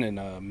spending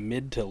a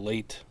mid to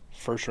late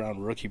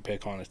first-round rookie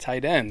pick on a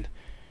tight end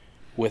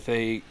with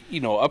a,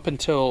 up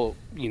until,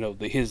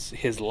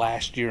 his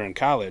last year in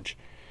college,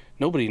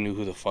 nobody knew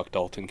who the fuck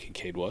Dalton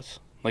Kincaid was.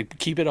 Like,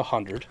 keep it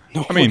 100.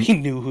 Nobody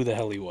knew who the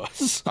hell he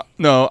was.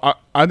 No,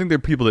 I think there are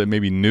people that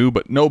maybe knew,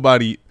 but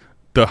nobody.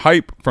 The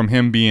hype from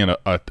him being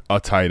a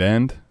tight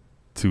end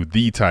to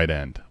the tight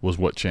end was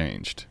what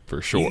changed,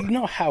 for sure. You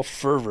know how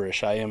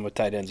fervorish I am with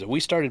tight ends.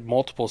 We started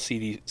multiple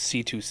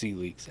C2C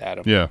leagues,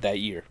 Adam, that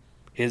year.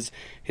 His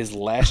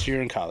last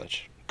year in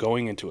college,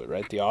 going into it,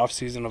 right? The off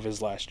season of his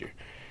last year.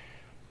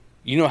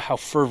 You know how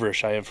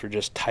fervorish I am for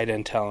just tight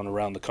end talent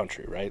around the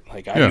country, right?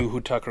 Like, I knew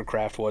who Tucker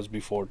Kraft was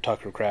before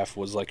Tucker Kraft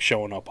was, like,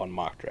 showing up on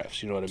mock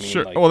drafts. You know what I mean?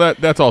 Sure. Like, well,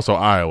 that's also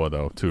Iowa,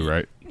 though, too,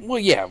 right? Well,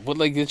 yeah. But,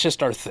 like, it's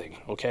just our thing,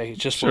 okay? It's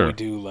just what we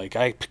do. Like,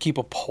 I keep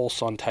a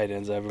pulse on tight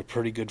ends. I have a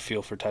pretty good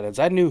feel for tight ends.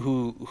 I knew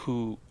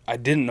who I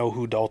didn't know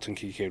who Dalton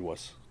Kincaid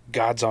was.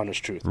 God's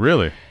honest truth.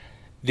 Really?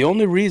 The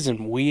only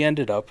reason we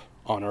ended up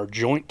on our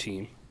joint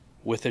team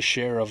with a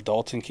share of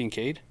Dalton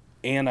Kincaid,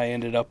 and I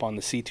ended up on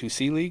the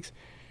C2C leagues,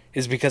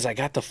 is because I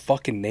got the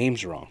fucking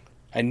names wrong.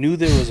 I knew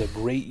there was a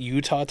great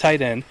Utah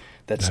tight end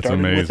that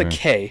started with a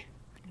K,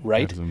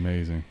 right? That's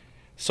amazing.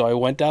 So I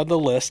went down the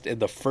list,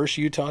 and the first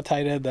Utah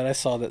tight end that I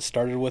saw that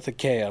started with a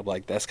K, I'm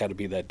like, that's got to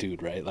be that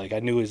dude, right? Like, I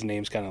knew his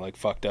name's kind of like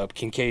fucked up.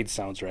 Kincaid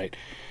sounds right.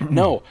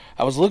 No,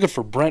 I was looking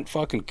for Brent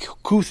fucking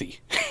Kuthi.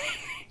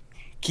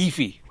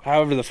 Keefe,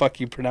 however the fuck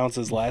you pronounce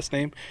his last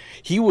name.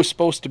 He was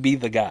supposed to be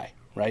the guy,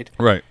 right?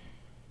 Right.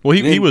 Well,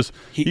 he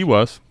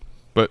was,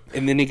 but...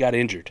 And then he got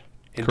injured.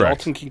 And correct.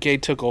 Dalton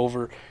Kincaid took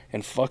over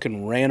and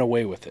fucking ran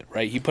away with it,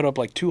 right? He put up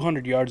like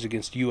 200 yards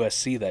against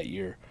USC that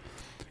year.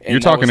 You're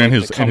talking in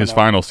his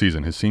final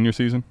season, his senior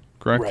season,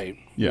 correct? Right,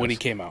 yes. when he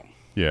came out.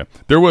 Yeah.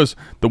 There was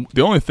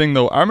the only thing,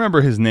 though, I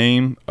remember his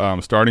name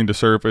starting to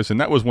surface, and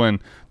that was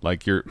when,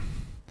 like, you're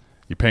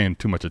paying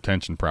too much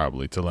attention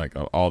probably to, like,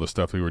 all the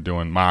stuff we were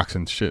doing, mocks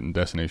and shit and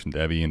Destination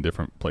Devi in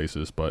different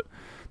places. But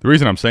the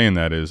reason I'm saying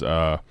that is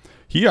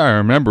I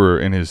remember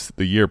in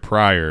the year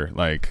prior,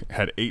 like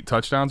had 8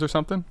 touchdowns or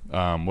something,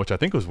 which I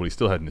think was what he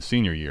still had in his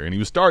senior year, and he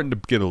was starting to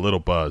get a little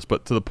buzz,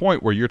 but to the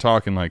point where you're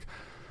talking like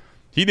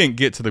he didn't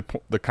get to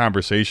the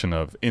conversation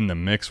of in the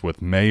mix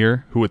with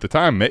Mayer, who at the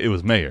time it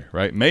was Mayer,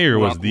 right? Mayer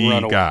was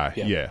the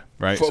guy,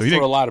 right. For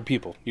a lot of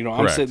people, correct.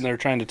 I'm sitting there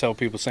trying to tell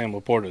people Sam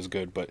Laporta is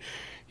good, but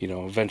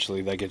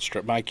eventually they get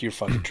stripped. Mike, you're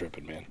fucking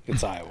tripping, man.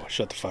 It's Iowa.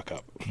 Shut the fuck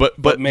up.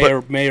 But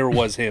Mayer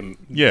was him.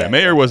 Yeah,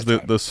 Mayer was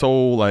the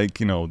sole, like,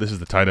 this is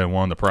the tight end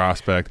one, the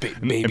prospect.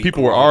 And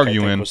people were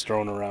arguing. Was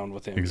thrown around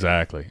with him.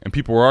 Exactly. And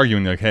people were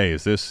arguing, like, hey,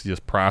 is this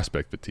just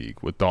prospect fatigue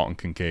with Dalton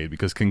Kincaid?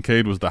 Because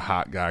Kincaid was the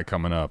hot guy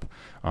coming up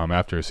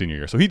after his senior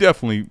year. So he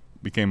definitely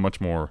became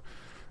much more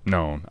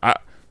known.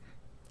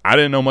 I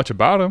didn't know much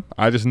about him.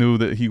 I just knew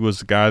that he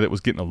was a guy that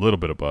was getting a little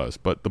bit of buzz.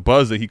 But the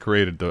buzz that he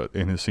created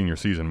in his senior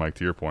season, Mike,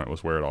 to your point,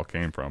 was where it all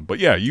came from. But,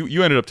 yeah,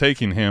 you ended up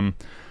taking him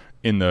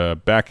in the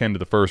back end of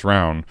the first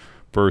round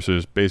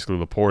versus basically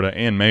Laporta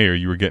and Mayer.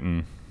 You were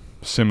getting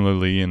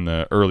similarly in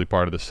the early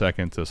part of the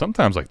second to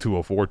sometimes like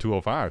 204,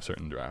 205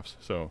 certain drafts.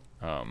 So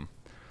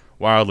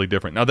wildly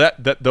different. Now,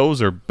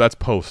 that's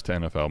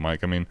post-NFL,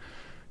 Mike. I mean,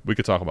 we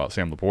could talk about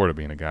Sam Laporta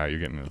being a guy you're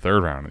getting in the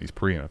third round of these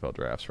pre-NFL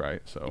drafts,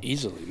 right? So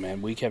easily,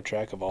 man. We kept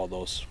track of all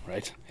those,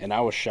 right? And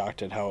I was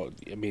shocked at how,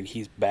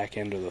 he's back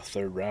into the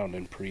third round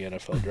in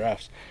pre-NFL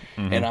drafts.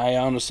 Mm-hmm. And I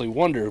honestly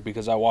wonder,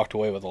 because I walked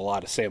away with a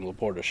lot of Sam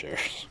Laporta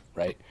shares,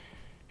 right?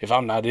 If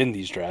I'm not in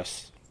these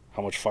drafts,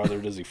 how much farther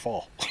does he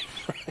fall?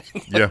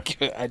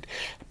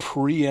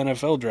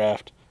 Pre-NFL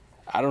draft,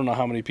 I don't know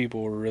how many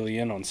people were really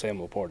in on Sam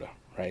Laporta,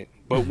 right?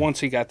 But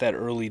once he got that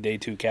early day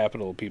 2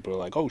 capital, people are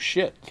like, oh,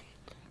 shit.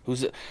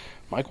 Who's it?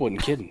 Mike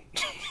wasn't kidding.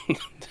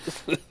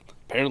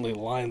 Apparently the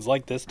Lions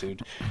like this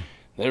dude.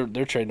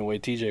 They're trading away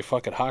TJ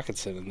fucking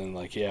Hawkinson, and then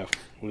like, yeah,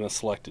 we're gonna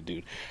select a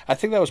dude. I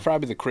think that was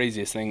probably the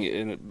craziest thing,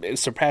 and it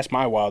surpassed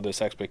my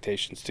wildest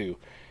expectations too.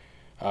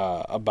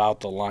 About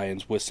the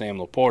Lions with Sam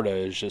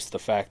Laporta is just the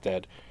fact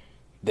that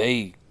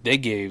they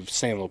gave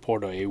Sam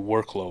Laporta a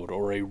workload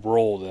or a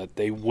role that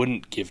they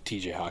wouldn't give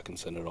TJ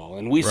Hawkinson at all,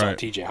 and we saw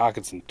TJ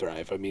Hawkinson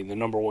thrive. The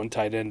number 1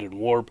 tight end in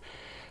Warp.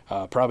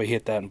 Probably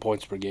hit that in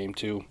points per game,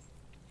 too,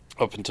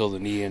 up until the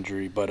knee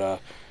injury. But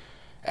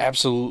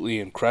absolutely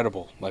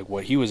incredible, like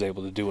what he was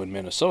able to do in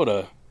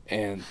Minnesota.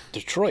 And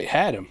Detroit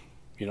had him.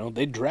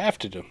 They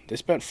drafted him. They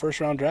spent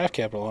first-round draft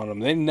capital on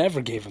him. They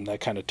never gave him that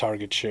kind of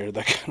target share,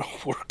 that kind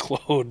of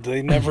workload.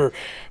 They never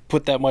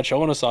put that much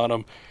onus on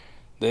him.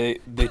 They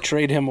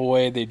trade him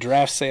away. They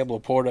draft Sam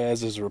Laporta as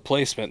his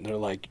replacement. And they're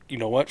like, you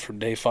know what? From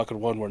day fucking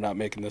 1, we're not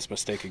making this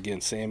mistake again.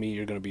 Sammy,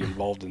 you're going to be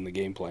involved in the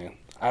game plan.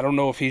 I don't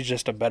know if he's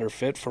just a better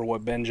fit for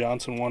what Ben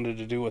Johnson wanted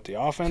to do with the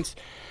offense.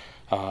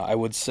 I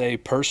would say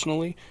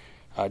personally,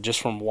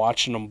 just from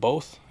watching them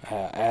both,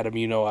 Adam,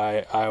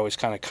 I always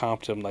kind of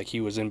comped him like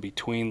he was in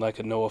between like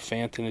a Noah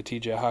Fant and a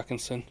TJ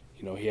Hawkinson.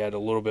 He had a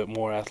little bit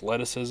more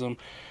athleticism.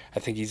 I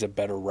think he's a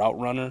better route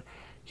runner.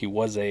 He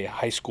was a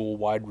high school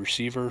wide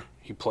receiver.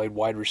 He played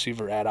wide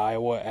receiver at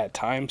Iowa at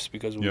times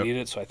because we need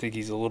it. So I think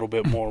he's a little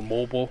bit more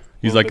mobile.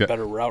 He's like a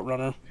better route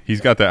runner.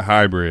 He's got that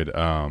hybrid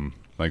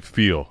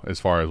feel as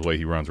far as the way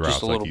he runs routes.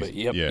 Just a little bit.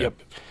 Yep.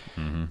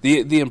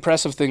 Mm-hmm. The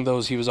impressive thing though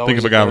is he was always think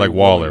of a guy like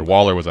Waller.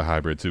 Waller was a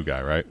hybrid too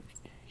guy, right?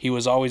 He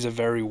was always a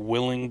very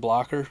willing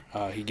blocker.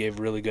 He gave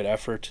really good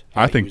effort.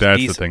 I think that's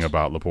decent. The thing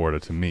about Laporta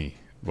to me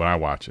when I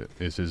watch it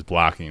is his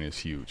blocking is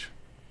huge.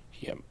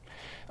 Yep.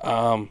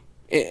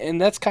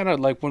 And that's kind of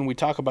like when we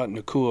talk about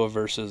Nakua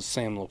versus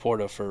Sam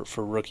Laporta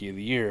for Rookie of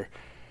the Year.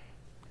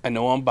 I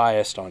know I'm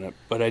biased on it,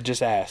 but I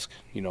just ask,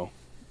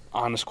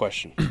 honest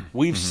question.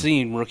 We've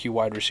seen rookie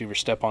wide receivers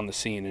step on the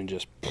scene and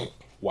just,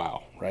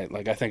 wow, right?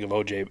 Like I think of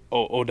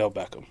Odell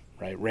Beckham,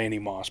 right? Randy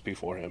Moss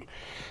before him.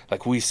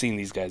 Like we've seen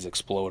these guys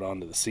explode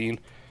onto the scene.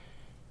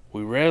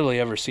 We rarely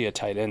ever see a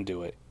tight end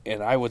do it.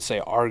 And I would say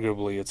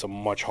arguably it's a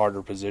much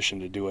harder position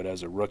to do it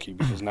as a rookie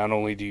because not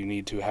only do you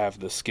need to have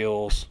the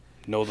skills,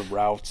 know the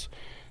routes,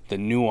 the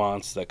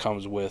nuance that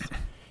comes with,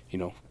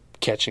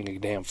 catching a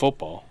damn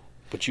football,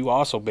 but you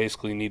also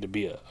basically need to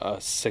be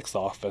a sixth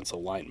offensive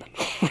lineman,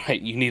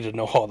 right? You need to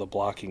know all the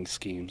blocking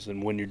schemes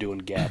and when you're doing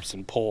gaps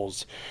and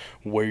pulls,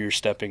 where you're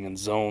stepping in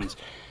zones.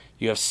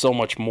 You have so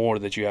much more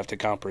that you have to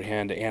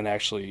comprehend and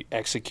actually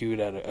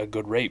execute at a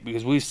good rate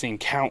because we've seen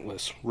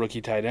countless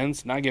rookie tight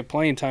ends not get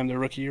playing time their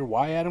rookie year.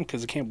 Why, Adam? Because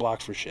they can't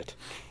block for shit.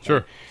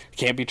 Sure.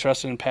 Can't be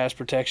trusted in pass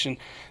protection.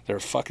 They're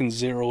fucking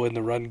zero in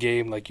the run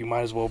game. Like, you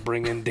might as well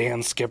bring in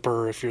Dan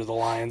Skipper if you're the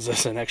Lions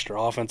as an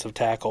extra offensive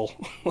tackle.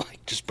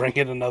 Like, just bring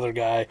in another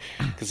guy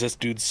because this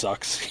dude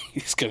sucks.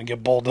 He's going to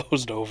get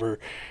bulldozed over.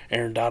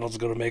 Aaron Donald's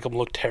going to make him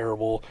look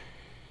terrible.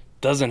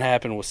 Doesn't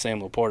happen with Sam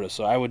Laporta.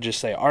 So I would just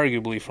say,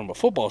 arguably from a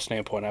football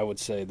standpoint, I would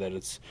say that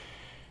it's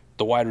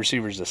the wide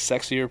receiver is a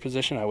sexier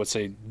position. I would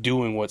say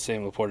doing what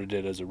Sam Laporta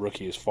did as a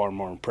rookie is far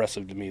more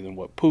impressive to me than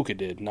what Puka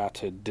did, not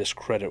to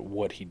discredit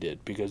what he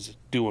did, because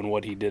doing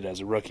what he did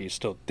as a rookie is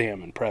still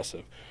damn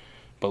impressive.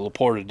 But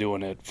Laporta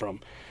doing it from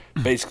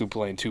basically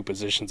playing two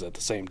positions at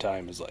the same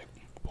time is like,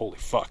 holy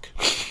fuck.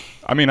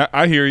 I mean,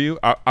 I hear you.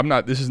 I'm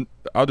not.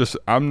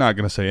 I'm not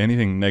going to say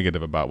anything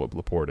negative about what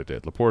Laporta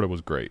did. Laporta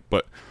was great,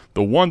 but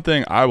the one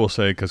thing I will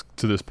say, because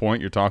to this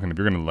point, if you're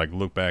going to like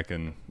look back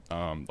and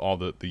all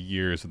the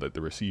years that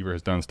the receiver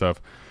has done stuff,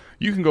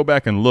 you can go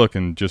back and look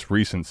in just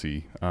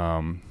recency.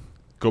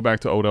 Go back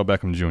to Odell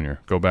Beckham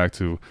Jr. Go back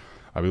to,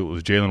 I believe it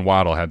was Jalen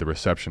Waddle had the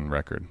reception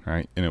record,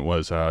 right? And it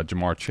was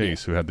Jamar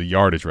Chase who had the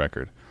yardage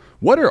record.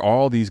 What are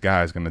all these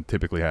guys going to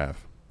typically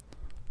have?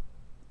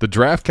 The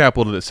draft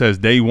capital that says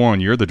day one,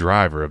 you're the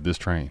driver of this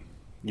train.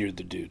 You're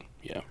the dude,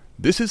 yeah.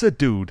 This is a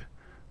dude,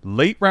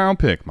 late round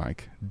pick,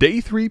 Mike, day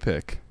 3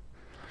 pick,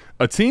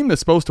 a team that's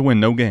supposed to win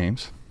no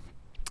games.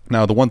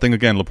 Now, the one thing,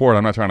 again, Laporta,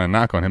 I'm not trying to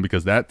knock on him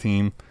because that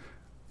team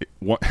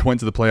went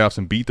to the playoffs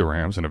and beat the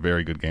Rams in a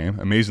very good game.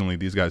 Amazingly,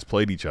 these guys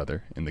played each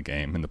other in the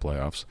game in the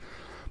playoffs.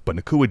 But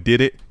Nacua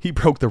did it. He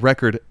broke the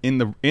record in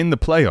the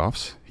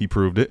playoffs. He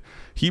proved it.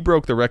 He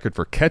broke the record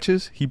for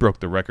catches. He broke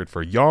the record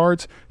for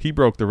yards. He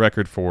broke the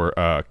record for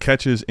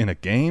catches in a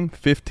game,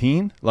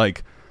 15.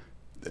 Like,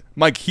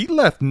 Mike, he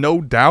left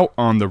no doubt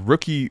on the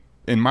rookie,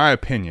 in my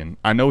opinion.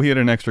 I know he had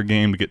an extra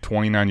game to get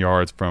 29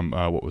 yards from,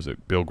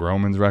 Bill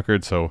Groman's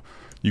record. So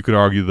you could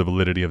argue the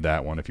validity of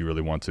that one if you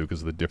really want to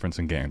because of the difference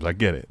in games. I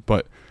get it.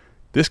 But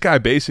this guy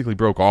basically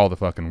broke all the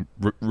fucking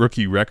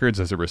rookie records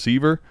as a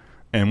receiver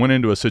and went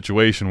into a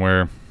situation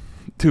where,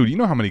 dude, you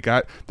know how many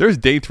guys – there's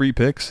day 3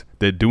 picks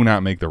that do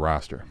not make the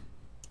roster.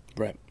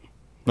 Right.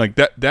 Like,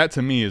 that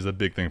to me is the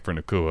big thing for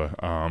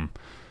Nacua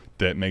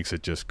that makes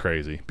it just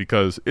crazy.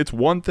 Because it's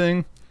one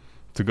thing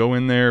to go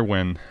in there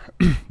when –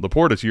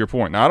 Laporta, to your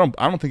point. Now,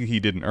 I don't think he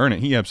didn't earn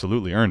it. He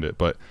absolutely earned it.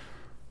 But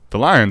the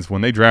Lions,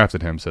 when they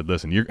drafted him, said,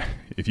 listen,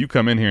 if you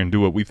come in here and do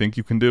what we think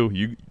you can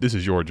do, this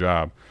is your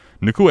job.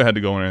 Nacua had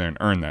to go in there and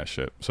earn that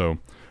shit. So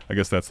 – I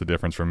guess that's the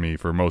difference for me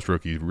for most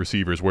rookie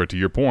receivers where, to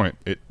your point,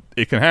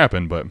 it can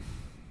happen, but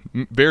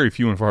very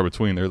few and far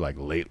between. They're like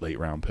late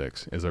round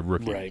picks as a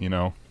rookie, right. You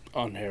know?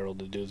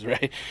 Unheralded dudes,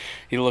 right?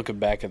 You looking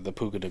back at the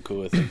Puka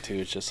Nacua thing, too,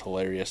 it's just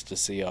hilarious to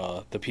see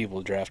the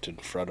people drafted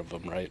in front of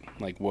him, right?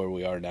 Like where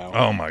we are now.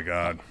 Oh, my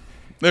God.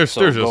 There's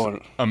just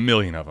a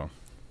million of them.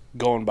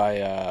 Going by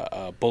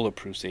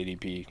Bulletproof's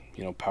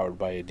ADP, powered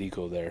by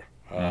Adeko there.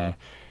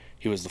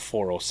 He was the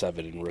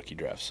 407 in rookie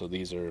drafts, so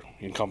these are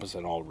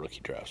encompassing all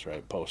rookie drafts,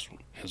 right? Post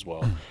as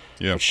well.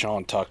 Yeah.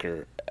 Sean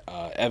Tucker,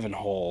 Evan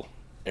Hull,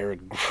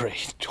 Eric Gray,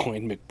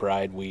 Dwayne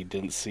McBride, we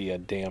didn't see a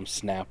damn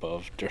snap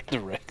of during the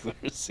regular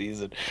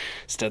season.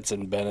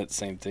 Stetson Bennett,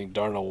 same thing.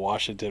 Darnell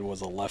Washington was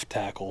a left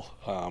tackle.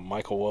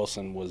 Michael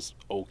Wilson was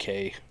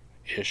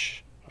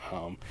okay-ish.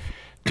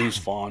 Deuce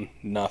Vaughn,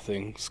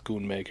 nothing.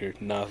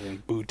 Schoonmaker,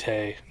 nothing.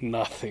 Boutte,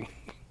 nothing.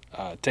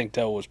 Tank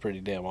Dell was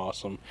pretty damn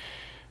awesome.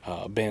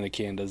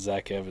 Bandicanda,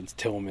 Zach Evans,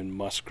 Tillman,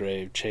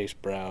 Musgrave, Chase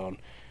Brown,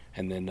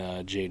 and then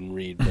Jaden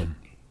Reed. But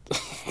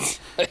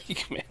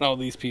man, all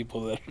these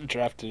people that are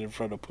drafted in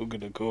front of Puka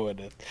Nacua,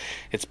 and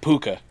it's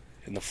Puka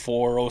in the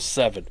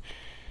 407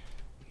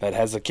 that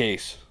has a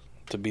case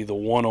to be the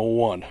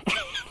 101.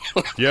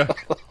 Yeah,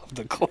 of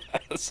the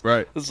class.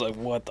 Right. It's like,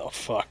 what the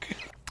fuck?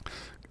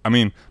 I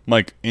mean,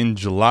 like in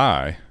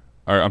July,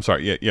 or I'm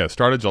sorry,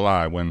 start of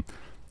July when.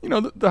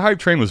 The hype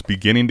train was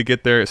beginning to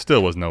get there. It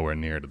still was nowhere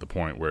near to the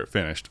point where it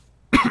finished,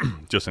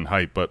 just in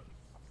hype. But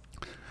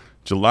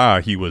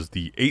July, he was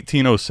the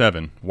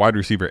 1807 wide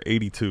receiver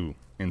 82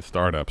 in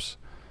startups.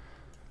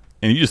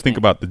 And you just think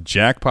about the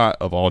jackpot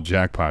of all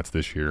jackpots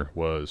this year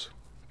was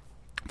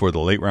for the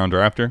late round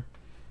drafter,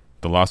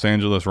 the Los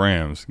Angeles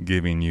Rams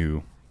giving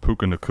you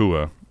Puka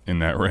Nacua in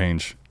that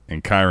range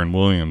and Kyron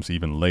Williams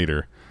even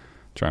later.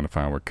 Trying to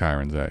find where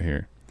Kyron's at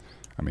here.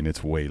 I mean,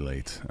 it's way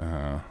late.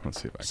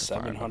 Let's see if I can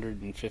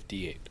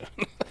 758.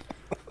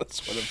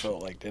 That's what it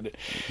felt like, didn't it?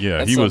 Yeah,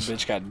 that he was.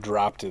 Bitch got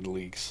dropped in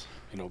leagues.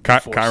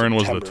 Kyron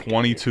was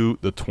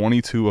the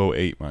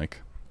 2208,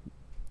 Mike.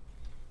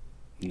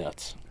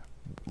 Nuts.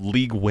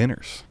 League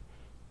winners.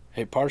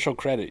 Hey, partial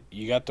credit.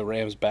 You got the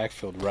Rams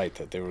backfield right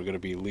that they were going to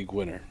be a league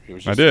winner.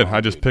 I did.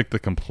 I just picked the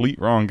complete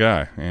wrong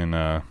guy,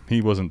 and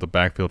he wasn't the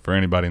backfield for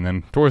anybody. And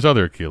then tore his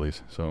other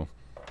Achilles. So,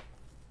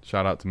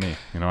 shout out to me.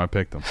 I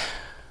picked him.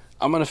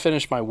 I'm going to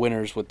finish my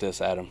winners with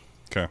this, Adam.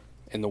 Okay.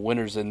 And the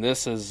winners, and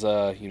this is,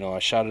 I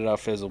shouted out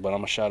Fizzle, but I'm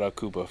going to shout out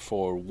Koopa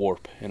for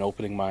Warp and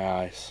opening my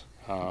eyes.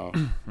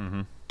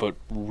 But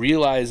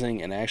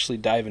realizing and actually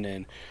diving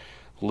in,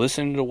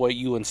 listening to what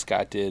you and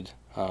Scott did,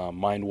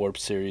 Mind Warp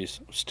series,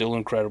 still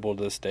incredible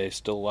to this day,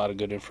 still a lot of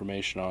good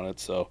information on it.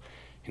 So,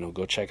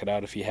 go check it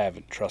out if you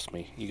haven't. Trust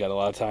me, you got a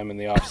lot of time in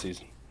the off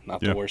season.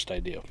 Not the worst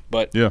idea.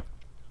 But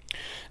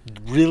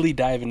really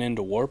diving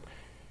into Warp.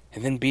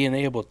 And then being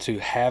able to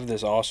have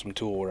this awesome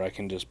tool where I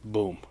can just,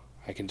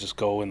 I can just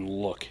go and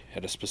look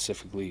at a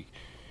specific league.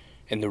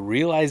 And the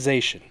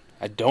realization,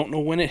 I don't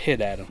know when it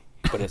hit, Adam,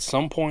 but at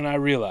some point I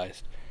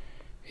realized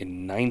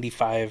in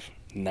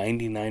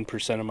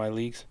 99% of my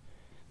leagues,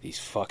 these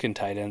fucking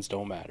tight ends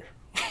don't matter.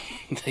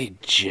 They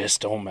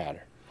just don't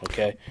matter.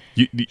 Okay?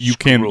 You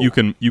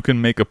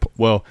can make a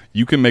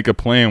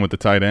plan with the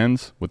tight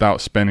ends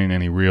without spending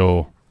any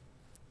real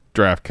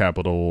draft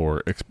capital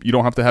or you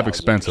don't have to have 1,000%.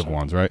 expensive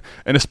ones, right?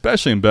 And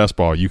especially in best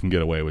ball, you can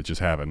get away with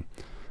just having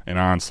an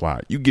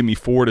onslaught. You give me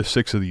 4 to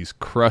 6 of these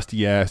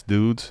crusty ass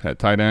dudes at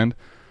tight end.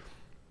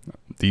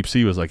 Deep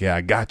Sea was like, yeah,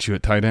 I got you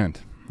at tight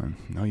end.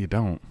 No, you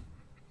don't.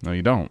 No,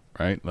 you don't,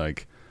 right?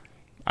 Like,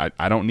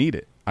 I don't need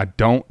it. I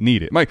don't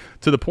need it. Like,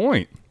 to the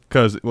point,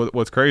 because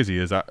what's crazy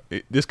is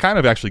this kind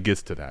of actually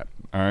gets to that,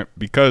 all right?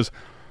 Because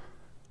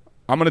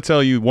I'm going to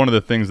tell you one of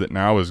the things that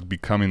now is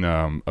becoming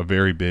a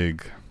very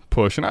big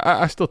push, and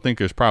I still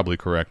think is probably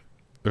correct.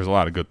 There's a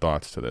lot of good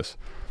thoughts to this.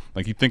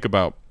 Like, you think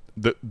about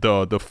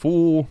the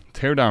full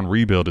teardown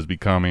rebuild is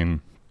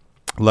becoming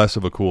less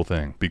of a cool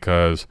thing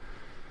because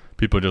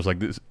people are just like,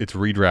 this. It's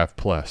redraft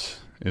plus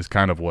is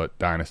kind of what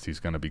Dynasty is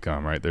going to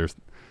become, right? There's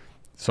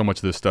so much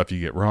of this stuff you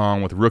get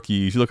wrong with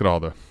rookies. You look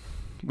at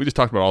we just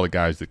talked about all the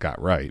guys that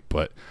got right,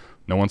 but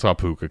no one saw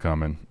Puka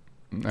coming.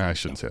 I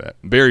shouldn't say that.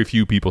 Very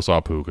few people saw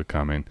Puka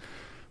coming.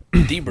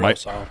 Debro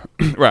saw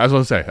him. Right, I was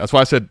going to say. That's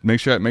why I said make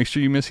sure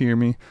you mishear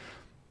me.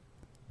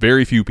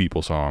 Very few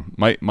people saw him.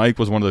 Mike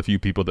was one of the few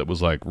people that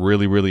was like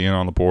really, really in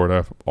on the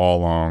board all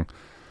along.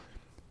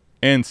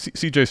 And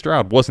C.J.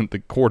 Stroud wasn't the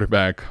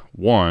quarterback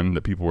one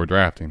that people were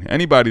drafting.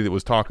 Anybody that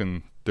was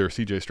talking their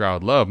C.J.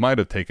 Stroud love might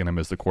have taken him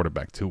as the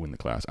quarterback 2 in the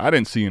class. I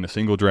didn't see in a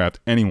single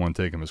draft anyone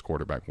take him as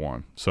quarterback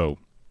 1. So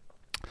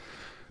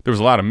there was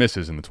a lot of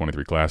misses in the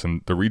 23 class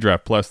and the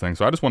redraft plus thing.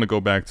 So I just want to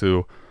go back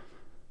to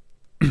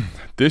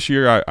this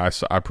year.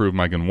 I proved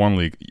Mike in one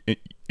league.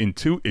 In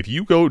 2, if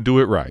you go do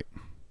it right,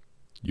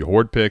 you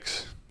hoard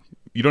picks.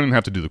 You don't even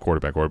have to do the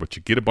quarterback hoard, but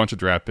you get a bunch of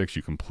draft picks.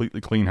 You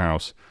completely clean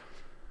house.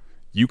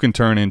 You can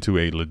turn into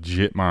a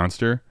legit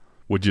monster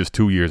with just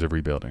 2 years of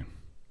rebuilding.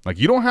 Like,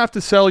 you don't have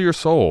to sell your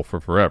soul for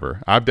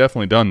forever. I've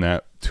definitely done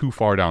that too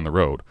far down the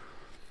road.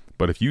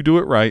 But if you do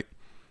it right,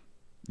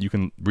 you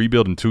can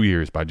rebuild in 2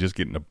 years by just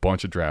getting a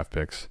bunch of draft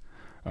picks.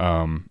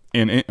 And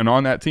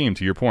on that team,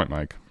 to your point,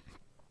 Mike,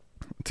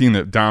 a team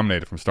that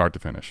dominated from start to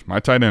finish. My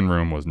tight end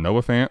room was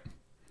Noah Fant.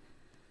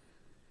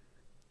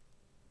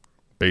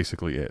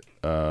 Basically it.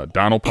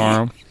 Donald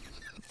Parham.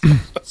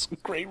 That's a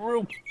great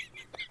room.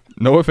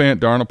 Noah Fant,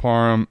 Darnell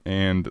Parham,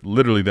 and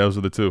literally those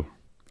are the 2.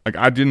 Like,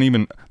 I didn't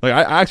even – like,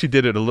 I actually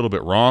did it a little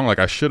bit wrong. Like,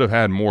 I should have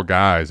had more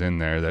guys in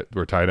there that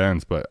were tight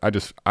ends, but I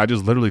just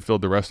literally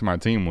filled the rest of my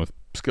team with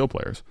skill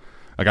players.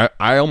 Like,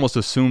 I almost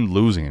assumed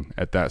losing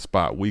at that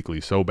spot weekly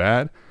so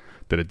bad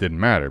that it didn't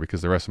matter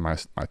because the rest of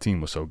my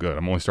team was so good.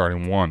 I'm only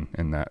starting 1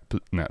 in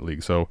that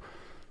league. So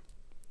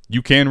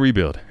you can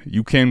rebuild.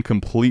 You can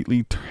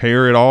completely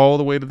tear it all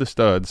the way to the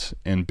studs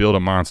and build a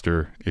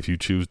monster if you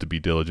choose to be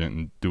diligent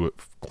and do it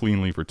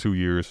cleanly for 2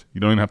 years.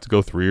 You don't even have to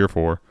go 3 or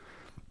 4.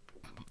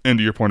 And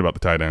to your point about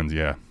the tight ends,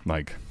 yeah,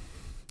 like,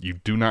 you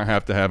do not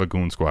have to have a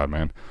goon squad,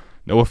 man.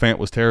 Noah Fant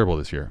was terrible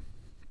this year.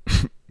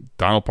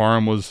 Donald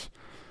Parham was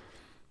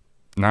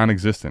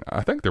non-existent.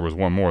 I think there was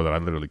one more that I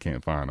literally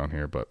can't find on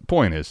here, but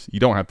point is, you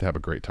don't have to have a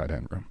great tight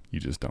end room.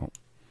 You just don't.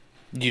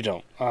 You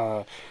don't.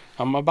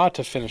 I'm about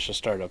to finish the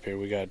startup here.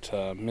 We got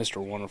Mr.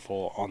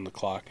 Wonderful on the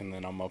clock, and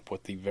then I'm up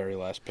with the very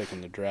last pick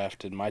in the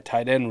draft. And my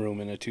tight end room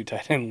in a 2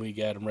 tight end league,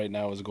 Adam, right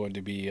now is going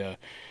to be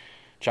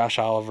Josh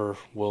Oliver,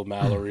 Will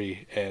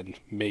Mallory, and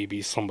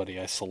maybe somebody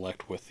I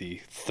select with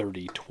the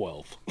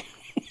 30-12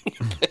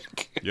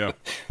 pick. Yeah.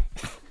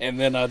 And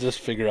then I'll just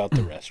figure out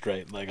the rest,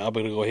 right? Like, I'm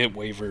going to go hit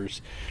waivers,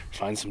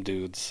 find some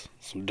dudes,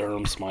 some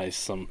Durham Smythe,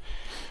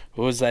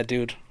 who was that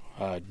dude?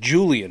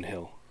 Julian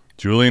Hill.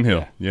 Julian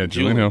Hill. Yeah,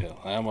 Julian Hill.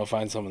 I'm going to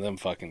find some of them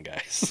fucking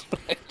guys.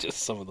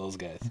 Just some of those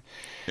guys.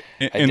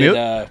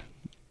 The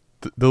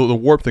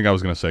warp thing I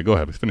was going to say, go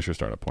ahead, finish your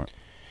startup point.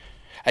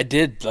 I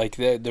did. Like,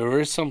 there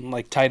were some,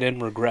 like, tight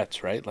end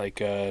regrets, right?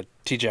 Like,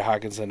 T.J.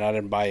 Hawkinson, I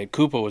didn't buy it.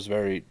 Koopa was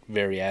very,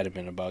 very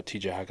adamant about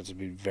T.J. Hawkinson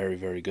being very,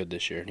 very good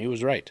this year, and he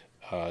was right.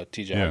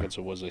 T.J.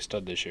 Hawkinson was a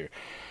stud this year.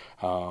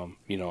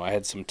 I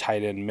had some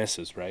tight end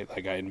misses, right?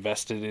 Like, I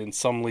invested in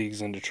some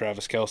leagues into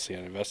Travis Kelce,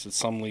 and I invested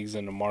some leagues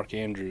into Mark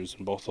Andrews,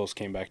 and both those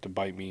came back to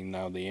bite me.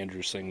 Now the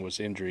Andrews thing was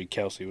injury.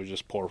 Kelce was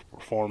just poor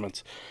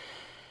performance.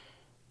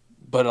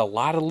 But a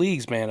lot of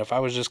leagues, man, if I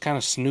was just kind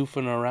of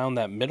snooping around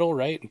that middle,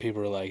 right, and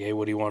people were like, hey,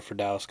 what do you want for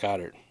Dallas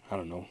Goedert? I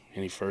don't know.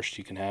 Any first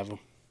you can have him?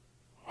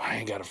 I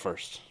ain't got a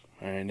first.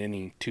 All right,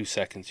 any 2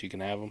 seconds you can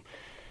have him.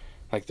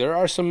 Like, there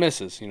are some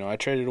misses. I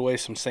traded away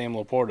some Sam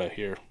Laporta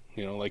here,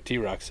 like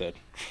T-Rock said.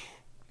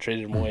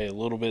 Traded him away a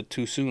little bit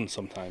too soon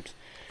sometimes.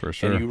 For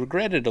sure. And you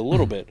regret it a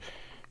little bit.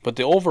 But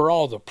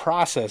the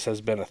process has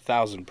been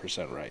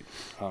 1,000% right.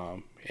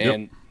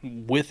 And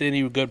with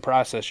any good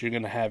process, you're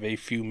going to have a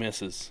few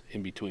misses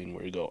in between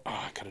where you go,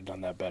 I could have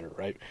done that better,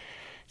 right?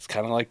 It's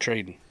kind of like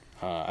trading.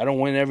 I don't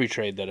win every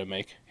trade that I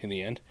make in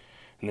the end.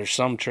 And there's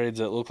some trades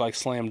that look like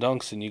slam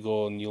dunks, and you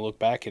go and you look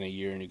back in a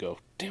year and you go,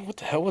 damn, what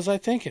the hell was I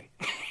thinking?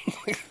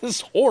 This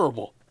is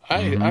horrible.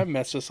 I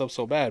messed this up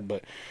so bad,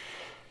 but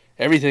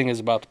everything is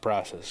about the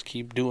process.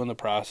 Keep doing the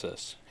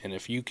process. And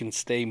if you can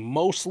stay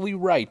mostly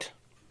right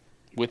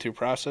with your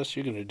process,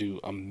 you're going to do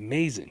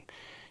amazing.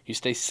 You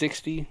stay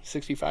 60,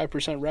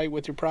 65% right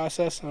with your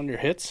process on your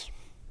hits,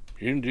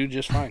 you're going to do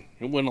just fine.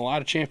 You'll win a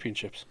lot of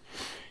championships.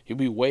 You'll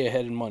be way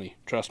ahead in money.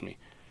 Trust me.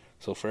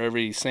 So for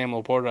every Sam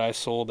Laporta I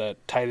sold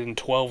at tight end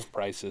 12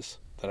 prices,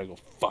 that I go,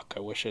 fuck, I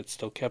wish I'd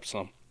still kept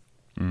some.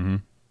 Mm-hmm.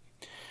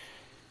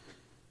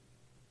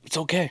 It's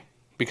okay,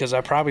 because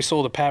I probably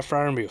sold a Pat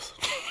Freiermuth,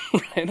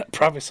 right? I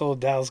probably sold a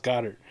Dallas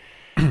Goedert.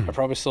 I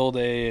probably sold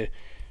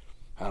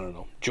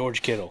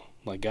George Kittle.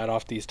 Like, got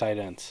off these tight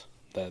ends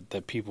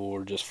that people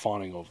were just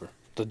fawning over.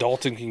 The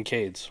Dalton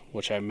Kincaids,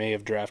 which I may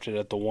have drafted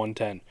at the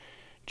 110,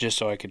 just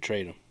so I could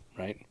trade them,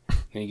 right?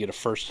 Then you get a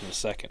first and a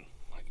second,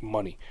 like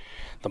money.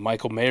 The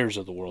Michael Mayers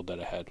of the world that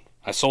I had.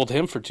 I sold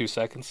him for 2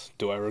 seconds.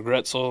 Do I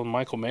regret selling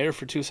Michael Mayer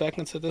for 2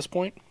 seconds at this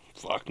point?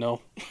 Fuck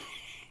no.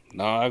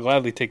 No, I'll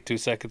gladly take 2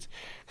 seconds,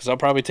 because I'll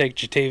probably take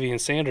Jatavian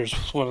Sanders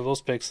with one of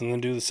those picks and then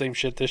do the same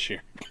shit this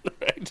year,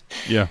 right?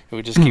 Yeah. It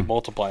would just keep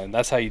multiplying.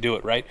 That's how you do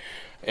it, right?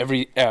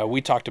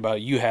 We talked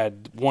about, you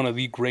had one of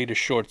the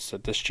greatest shorts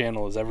that this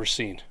channel has ever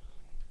seen.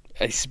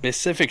 A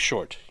specific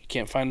short. You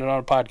can't find it on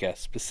a podcast.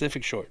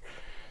 Specific short.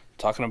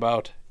 Talking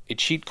about a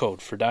cheat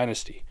code for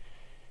Dynasty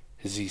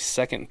is these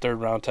second and third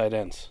round tight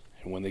ends.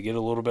 And when they get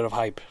a little bit of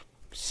hype,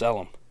 sell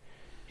them.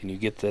 And you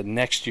get the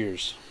next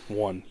year's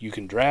one you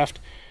can draft,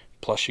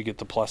 plus you get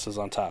the pluses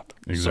on top.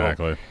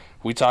 Exactly. So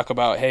we talk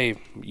about, hey,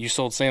 you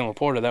sold Sam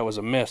Laporta, that was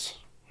a miss.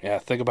 Yeah,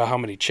 think about how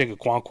many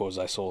Chigaquanquos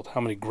I sold,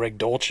 how many Greg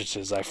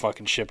Dulciches I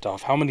fucking shipped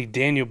off, how many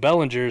Daniel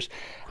Bellingers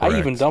I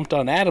even dumped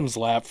on Adam's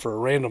lap for a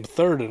random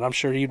third, and I'm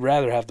sure he'd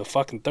rather have the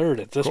fucking third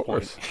at this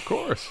point. Of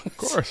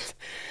course.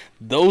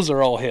 Those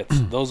are all hits.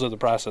 Those are the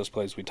process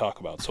plays we talk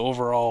about. So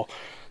overall,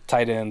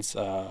 tight ends,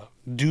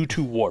 due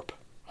to warp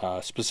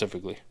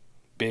specifically,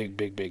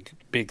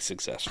 big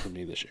success for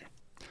me this year.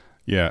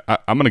 Yeah,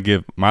 I'm going to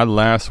give my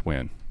last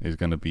win is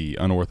going to be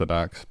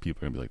unorthodox. People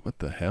are going to be like, what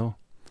the hell?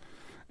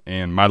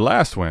 And my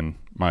last win,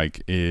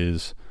 Mike,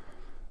 is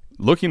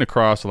looking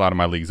across a lot of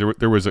my leagues.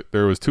 There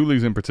was 2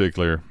 leagues in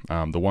particular.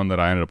 The one that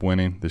I ended up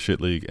winning, the shit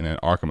league, and then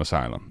Arkham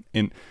Asylum.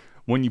 And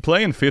when you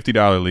play in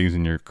 $50 leagues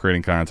and you're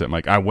creating content,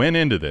 Mike, I went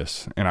into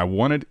this and I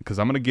wanted, because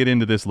I'm going to get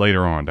into this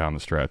later on down the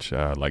stretch,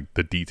 like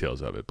the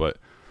details of it. But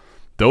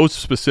those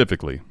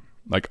specifically,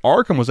 like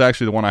Arkham was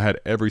actually the one I had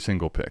every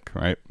single pick,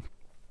 right?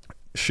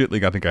 Shit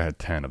league, I think I had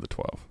 10 of the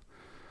 12.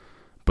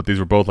 But these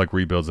were both like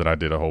rebuilds that I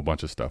did a whole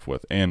bunch of stuff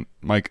with. And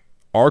Mike,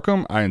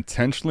 Arkham, I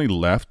intentionally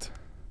left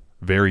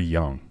very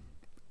young.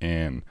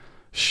 And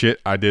shit,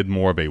 I did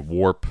more of a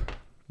warp,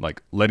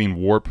 like letting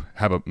warp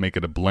make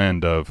it a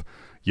blend of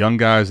young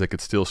guys that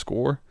could still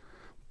score,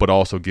 but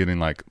also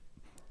getting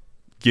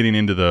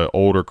into the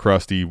older,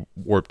 crusty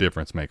warp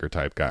difference maker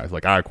type guys.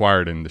 Like I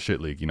acquired in the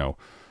shit league,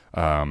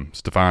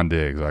 Stephon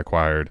Diggs. I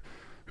acquired,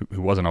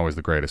 who wasn't always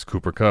the greatest,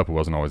 Cooper Kupp, who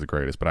wasn't always the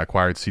greatest, but I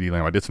acquired CeeDee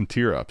Lamb. I did some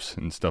tier ups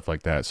and stuff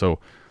like that. So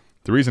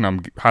the reason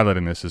I'm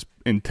highlighting this is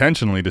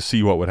intentionally to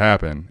see what would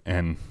happen,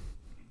 and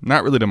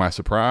not really to my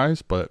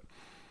surprise, but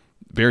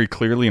very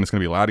clearly, and it's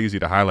going to be a lot easier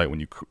to highlight when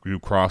you do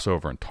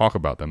crossover and talk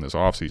about them this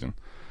offseason.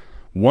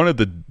 One of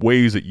the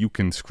ways that you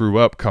can screw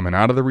up coming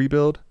out of the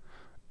rebuild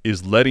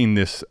is letting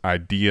this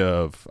idea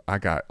of, I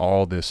got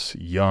all these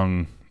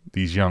young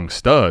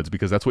studs,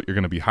 because that's what you're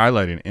going to be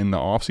highlighting in the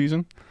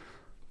offseason.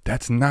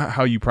 That's not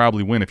how you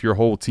probably win if your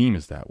whole team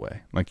is that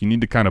way. Like, you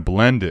need to kind of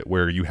blend it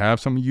where you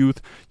have some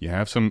youth, you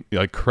have some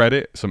like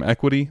credit, some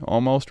equity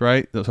almost,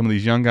 right? Some of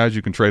these young guys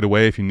you can trade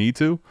away if you need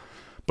to,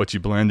 but you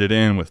blend it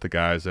in with the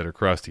guys that are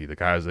crusty, the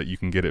guys that you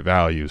can get at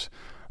values.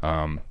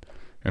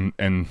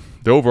 And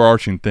the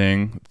overarching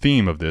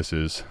theme of this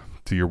is,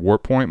 to your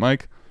warp point,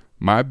 Mike,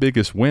 my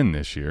biggest win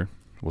this year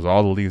was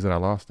all the leagues that I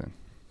lost in.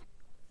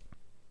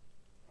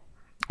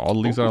 All the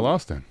leagues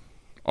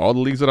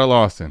that I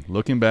lost in.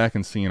 Looking back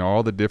and seeing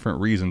all the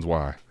different reasons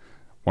why.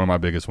 One of my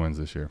biggest wins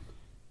this year.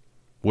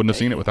 Wouldn't have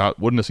seen it without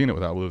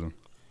losing.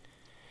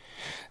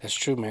 That's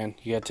true, man.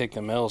 You got to take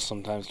the L's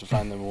sometimes to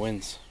find them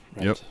wins.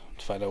 Right? Yep.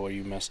 To find out where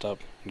you messed up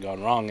and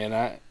gone wrong.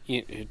 And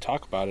you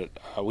talk about it.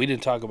 We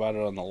didn't talk about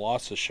it on the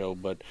losses show,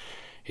 but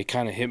it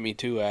kind of hit me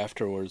too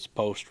afterwards,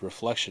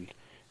 post-reflection,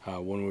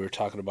 when we were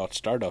talking about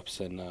startups.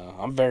 And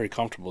I'm very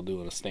comfortable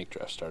doing a snake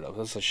draft startup.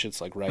 That's the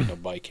shit's like riding a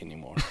bike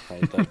anymore.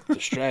 Right? Like the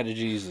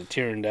strategies, the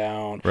tearing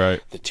down,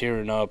 right, the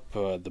tearing up,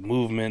 the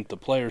movement, the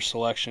player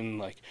selection,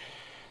 like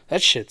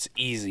that shit's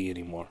easy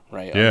anymore,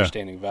 right? Yeah.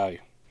 Understanding value.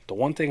 The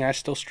one thing I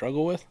still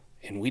struggle with,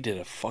 and we did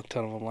a fuck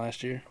ton of them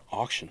last year,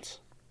 auctions.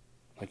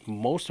 Like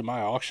most of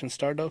my auction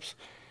startups,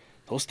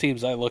 those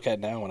teams I look at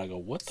now and I go,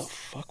 what the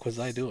fuck was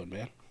I doing,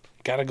 man?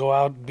 Gotta go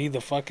out and be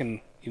the fucking,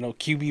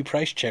 QB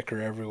price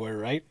checker everywhere,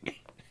 right? And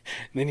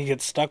then you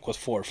get stuck with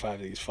 4 or 5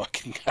 of these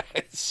fucking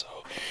guys. So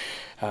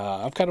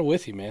I'm kind of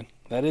with you, man.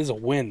 That is a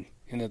win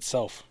in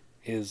itself,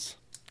 is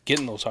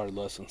getting those hard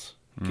lessons,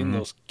 getting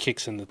those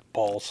kicks in the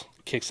balls,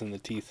 kicks in the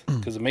teeth,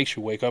 because it makes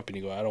you wake up and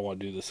you go, I don't want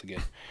to do this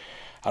again.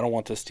 I don't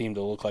want this team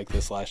to look like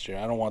this last year.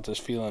 I don't want this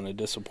feeling of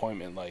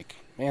disappointment like,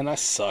 man, I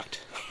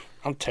sucked.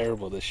 I'm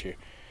terrible this year.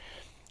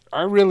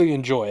 I really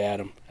enjoy,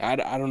 Adam. I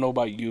don't know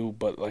about you,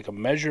 but like a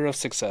measure of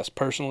success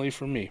personally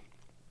for me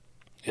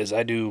is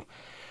I do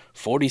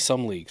 40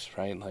 some leagues,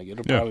 right? Like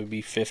it'll probably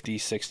be 50,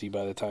 60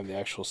 by the time the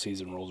actual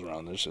season rolls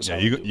around. There's just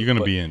you're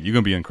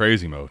gonna be in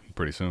crazy mode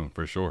pretty soon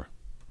for sure.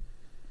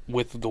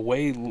 With the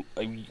way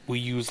we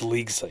use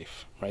League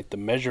Safe, right? The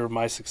measure of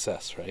my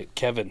success, right?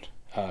 Kevin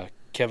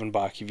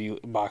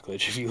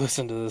Bachlich, if you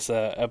listen to this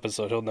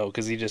episode, he'll know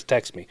because he just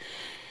texted me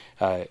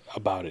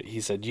about it.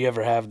 He said, "Do you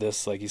ever have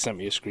this?" Like he sent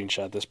me a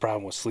screenshot. This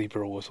problem with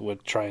Sleeper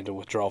with trying to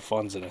withdraw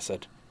funds, and I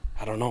said,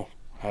 "I don't know.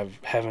 I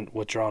haven't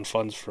withdrawn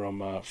funds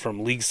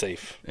from League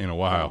Safe in a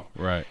while,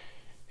 right?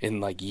 In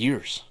like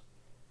years."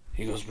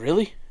 He goes,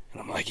 "Really?"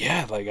 And I'm like,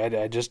 "Yeah. Like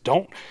I just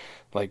don't.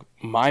 Like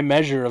my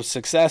measure of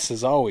success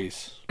is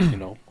always,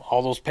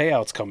 all those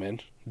payouts come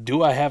in.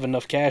 Do I have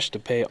enough cash to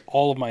pay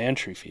all of my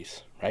entry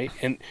fees, right?"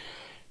 And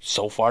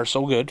so far,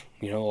 so good.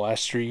 The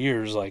last 3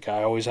 years, like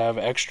I always have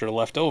extra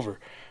left over.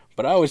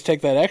 But I always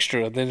take that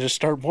extra and then just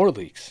start more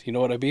leagues. You know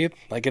what I mean?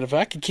 Like, if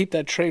I could keep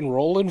that train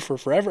rolling for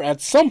forever,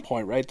 at some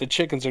point, right, the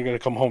chickens are going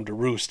to come home to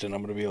roost, and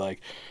I'm going to be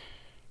like,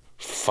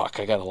 fuck,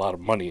 I got a lot of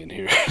money in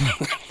here.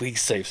 League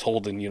Safe's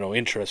holding,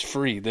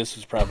 interest-free. This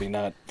is probably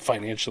not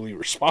financially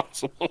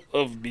responsible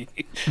of me.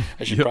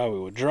 I should probably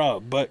withdraw.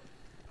 But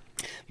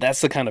that's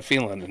the kind of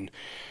feeling.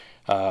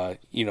 And,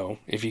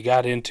 if you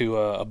got into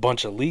a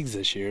bunch of leagues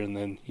this year, and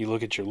then you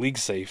look at your League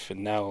Safe,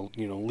 and now,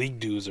 league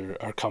dues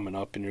are coming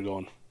up, and you're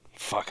going,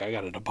 fuck, I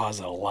got to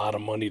deposit a lot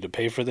of money to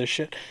pay for this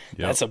shit.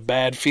 Yep. That's a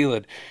bad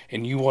feeling,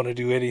 and you want to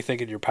do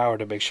anything in your power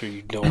to make sure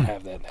you don't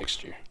have that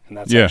next year. And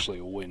that's actually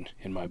a win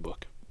in my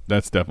book.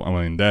 That's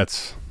definitely,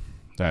 that's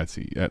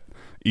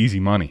easy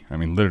money. I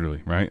mean,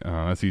 literally, right?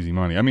 That's easy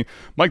money. I mean,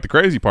 Mike, the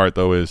crazy part,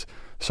 though, is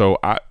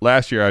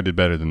last year I did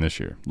better than this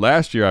year.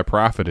 Last year I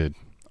profited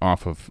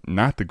off of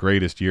not the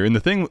greatest year. And the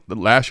thing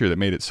last year that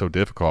made it so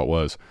difficult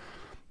was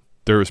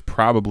there was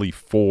probably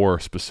 4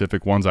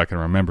 specific ones I can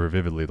remember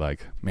vividly.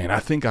 Like, man, I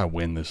think I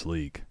win this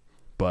league,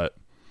 but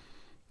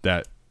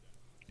that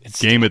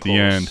game at the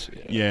end,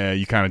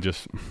 you kind of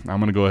just, I'm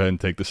going to go ahead and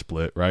take the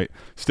split, right?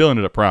 Still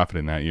ended up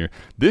profiting that year.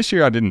 This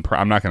year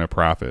I'm not going to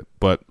profit,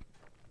 but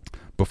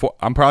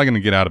I'm probably going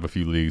to get out of a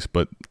few leagues.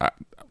 But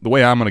the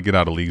way I'm going to get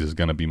out of leagues is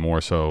going to be more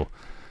so,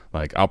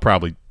 like I'll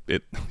probably.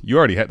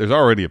 There's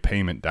already a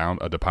payment down,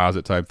 a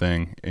deposit type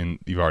thing, and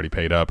you've already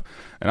paid up,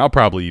 and I'll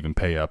probably even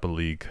pay up a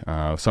league.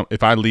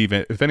 If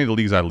any of the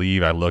leagues I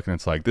leave, I look and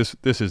it's like this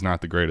is not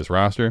the greatest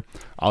roster.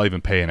 I'll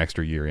even pay an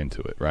extra year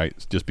into it,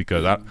 right? Just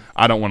because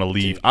I don't want to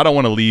leave. I don't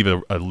want to leave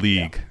a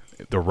league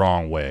the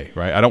wrong way,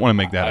 right? I don't want to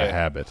make that a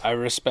habit. I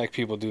respect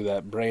people do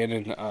that.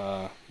 Brandon,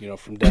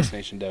 from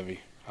Destination Devi,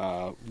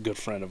 good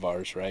friend of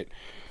ours, right?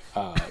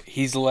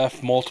 He's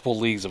left multiple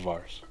leagues of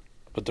ours.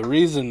 But the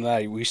reason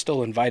that we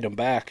still invite him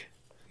back,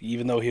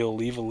 even though he'll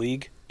leave a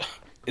league,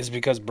 is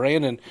because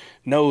Brandon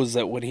knows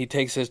that when he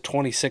takes his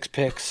 26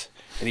 picks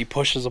and he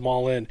pushes them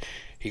all in,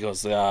 he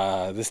goes,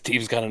 this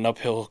team's got an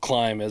uphill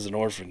climb as an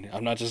orphan.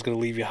 I'm not just going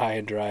to leave you high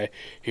and dry.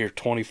 Here,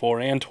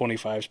 24 and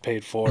 25's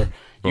paid for.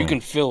 You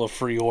can fill a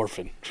free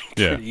orphan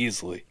pretty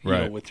easily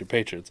with your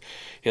patrons.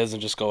 He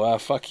doesn't just go,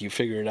 fuck you,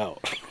 figure it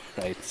out.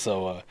 Right?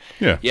 So,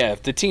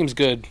 if the team's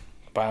good,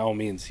 by all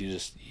means,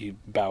 you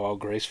bow out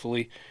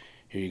gracefully.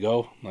 Here you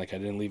go. Like, I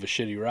didn't leave a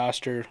shitty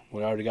roster.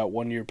 We already got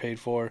 1 year paid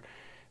for.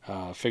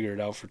 Figure it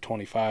out for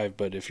 25.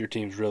 But if your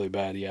team's really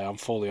bad, I'm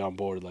fully on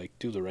board. Like,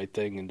 do the right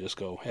thing and just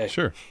go, hey.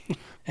 Sure.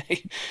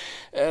 Hey,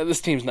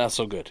 this team's not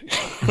so good.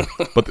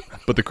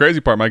 But the crazy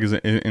part, Mike, is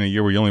in a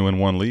year where you only win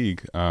 1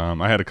 league,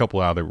 I had a couple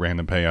out of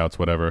random payouts,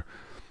 whatever.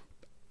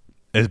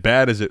 As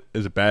bad as it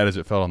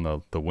felt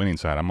on the winning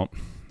side,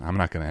 I'm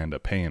not going to end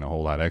up paying a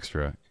whole lot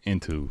extra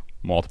into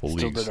multiple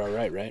leagues. Still did all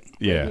right?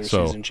 Yeah.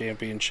 Regular season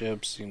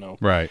championships,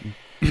 Right.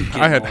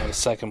 I had a lot of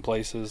second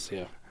places.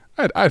 Yeah.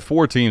 I had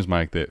 4 teams,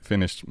 Mike, that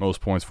finished most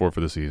points for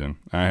the season.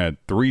 I had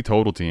 3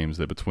 total teams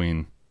that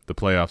between the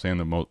playoffs and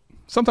the most.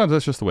 Sometimes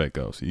that's just the way it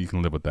goes. You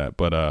can live with that.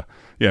 But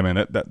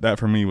man, that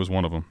for me was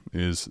one of them.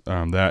 Is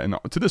that, and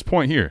to this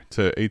point here,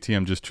 to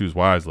ATM just choose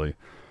wisely.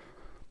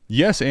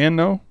 Yes and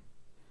no.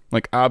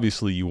 Like,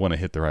 obviously you want to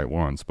hit the right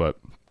ones, but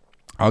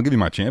I'll give you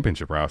my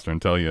championship roster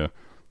and tell you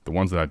the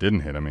ones that I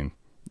didn't hit. I mean,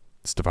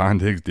 Stephon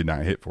Diggs did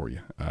not hit for you.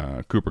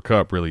 Cooper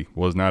Kupp really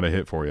was not a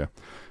hit for you.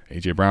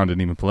 A.J. Brown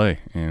didn't even play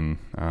in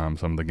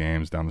some of the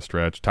games down the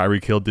stretch.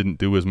 Tyreek Hill didn't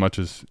do as much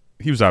as –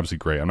 he was obviously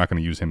great. I'm not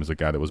going to use him as a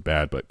guy that was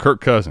bad. But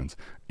Kirk Cousins,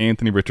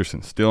 Anthony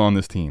Richardson, still on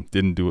this team,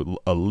 didn't do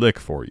a lick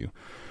for you.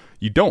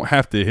 You don't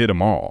have to hit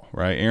them all,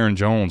 right? Aaron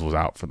Jones was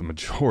out for the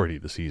majority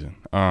of the season.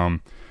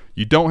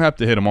 You don't have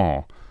to hit them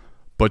all.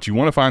 But you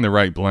want to find the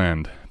right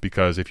blend,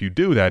 because if you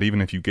do that,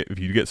 even if you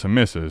get some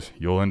misses,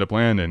 you'll end up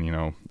landing,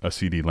 a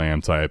CeeDee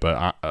Lamb type,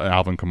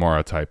 Alvin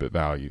Kamara type at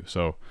value.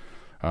 So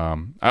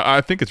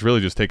I think it's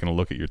really just taking a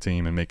look at your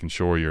team and making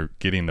sure you're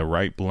getting the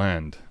right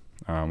blend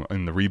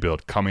in the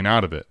rebuild coming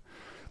out of it,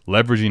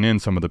 leveraging in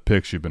some of the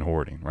picks you've been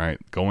hoarding, right?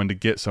 Going to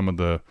get some of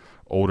the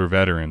older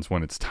veterans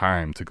when it's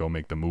time to go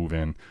make the move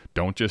in.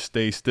 Don't just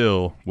stay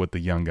still with the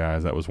young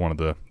guys. That was one of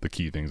the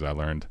key things I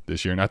learned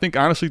this year. And I think,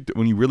 honestly,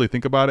 when you really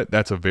think about it,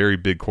 that's a very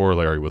big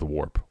corollary with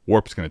Warp.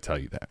 Warp's going to tell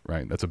you that,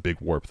 right? That's a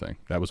big Warp thing.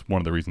 That was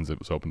one of the reasons it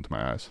was open to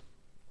my eyes.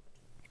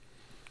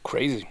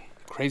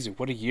 Crazy.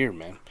 What a year,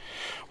 man.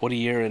 What a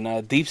year.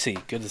 And Deep Sea,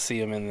 good to see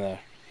him in the.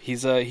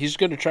 He's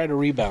going to try to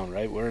rebound,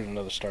 right? We're in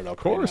another startup. Of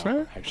course, right now,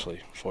 man.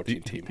 Actually,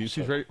 14 team. Deep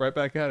Sea's right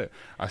back at it.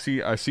 I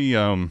see.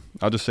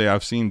 I'll just say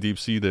I've seen Deep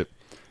Sea that,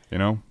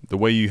 the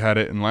way you had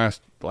it in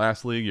last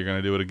league, you're going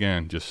to do it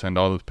again. Just send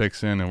all those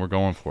picks in, and we're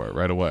going for it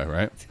right away,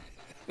 right?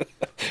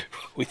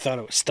 We thought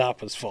it was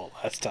Stoppa's fault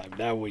last time.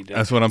 Now we do.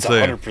 That's what I'm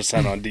saying.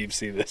 100% on Deep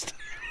Sea this time.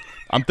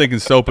 I'm thinking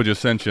Sopa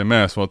just sent you a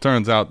mess. Well, it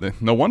turns out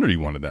that no wonder you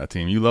wanted that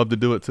team. You love to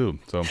do it too.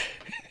 So,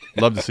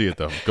 love to see it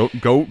though.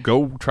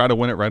 Go try to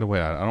win it right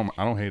away. I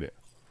don't hate it.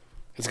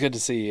 It's good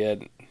to see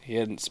he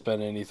hadn't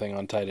spent anything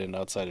on tight end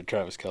outside of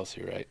Travis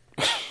Kelce, right?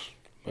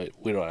 But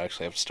we don't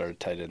actually have to start a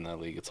tight end in that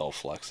league. It's all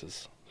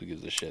flexes. Who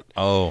gives a shit?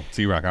 Oh,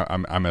 T-Rock,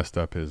 I messed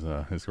up his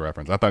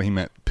reference. I thought he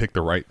meant pick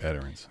the right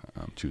veterans,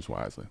 choose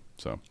wisely.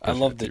 So I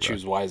love the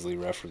choose wisely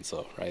reference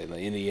though, right? The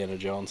Indiana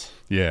Jones.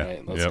 Yeah.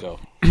 Right, let's go.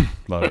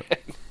 Love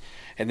it.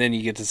 And then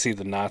you get to see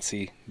the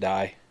Nazi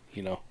die,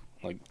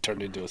 like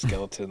turned into a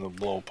skeleton and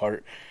blow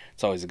apart.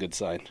 It's always a good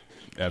sign.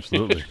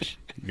 Absolutely.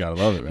 You gotta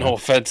love it, man. No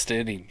offense to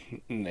any,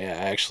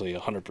 actually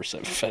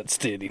 100% offense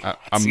to any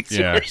Nazis who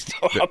yeah, are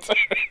still out there.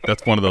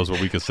 That's one of those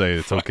where we could say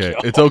it's okay.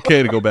 It's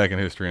okay to go back in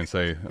history and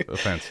say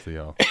offense to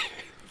y'all.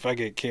 If I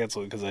get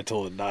canceled because I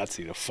told a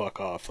Nazi to fuck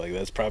off, like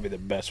that's probably the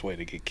best way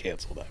to get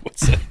canceled, I would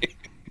say.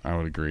 I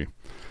would agree.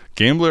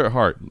 Gambler at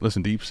heart.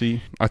 Listen, Deep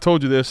Sea, I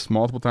told you this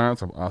multiple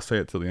times. I'll say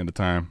it till the end of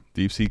time.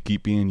 Deep Sea,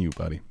 keep being you,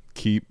 buddy.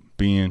 Keep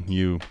being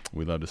you.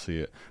 We love to see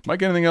it.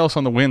 Mike, anything else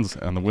on the wins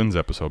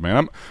episode,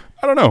 man?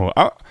 I don't know.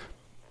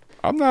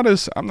 I'm not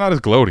as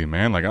gloating,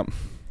 man. Like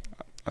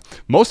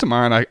most of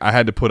mine I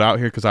had to put out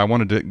here because I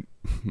wanted to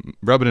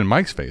rub it in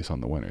Mike's face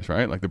on the winners,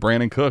 right? Like the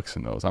Brandon Cooks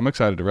and those. I'm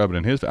excited to rub it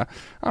in his. I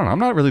don't know. I'm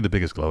not really the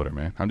biggest gloater,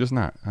 man. I'm just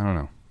not. I don't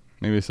know.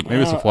 Maybe it's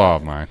a flaw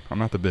of mine. I'm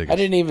not the biggest. I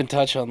didn't even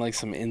touch on like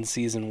some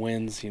in-season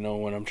wins.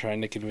 When I'm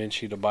trying to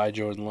convince you to buy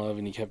Jordan Love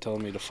and you kept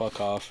telling me to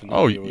fuck off, and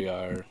here we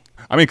are.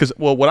 I mean,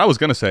 what I was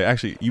going to say,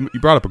 actually, you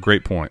brought up a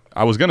great point.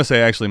 I was going to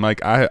say, actually,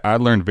 Mike, I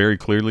learned very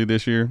clearly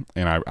this year,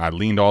 and I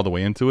leaned all the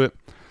way into it.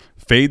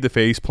 Fade the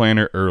face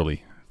planner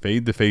early.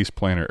 Fade the face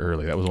planner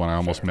early. That was one I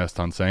almost messed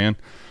on saying.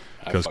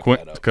 Because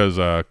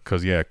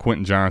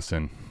Quentin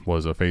Johnson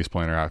was a face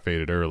planner I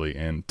faded early.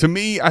 And to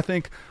me, I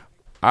think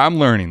I'm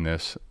learning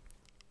this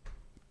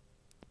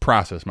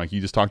process, Mike.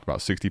 You just talked about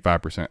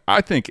 65%.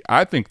 I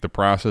think the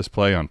process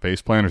play on face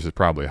planners is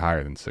probably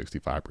higher than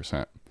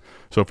 65%.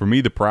 So for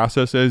me, the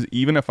process is,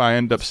 even if I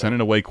end up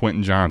sending away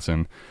Quentin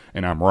Johnson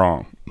and I'm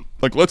wrong,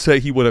 like let's say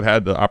he would have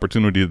had the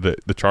opportunity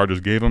that the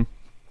Chargers gave him,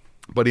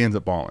 but he ends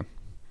up balling.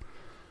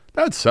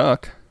 That'd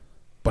suck.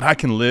 But I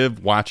can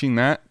live watching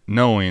that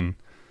knowing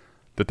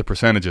that the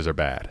percentages are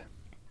bad,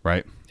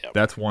 right? Yep.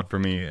 That's one for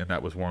me, and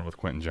that was one with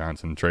Quentin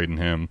Johnson, trading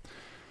him.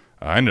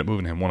 I ended up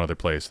moving him one other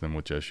place than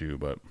with just you,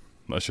 but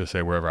let's just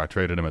say wherever I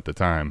traded him at the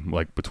time,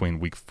 like between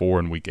week 4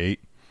 and week 8,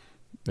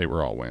 they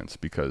were all wins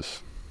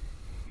because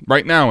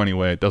right now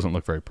anyway, it doesn't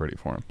look very pretty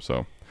for him.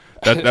 So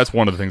that's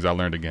one of the things I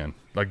learned again.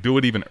 Like do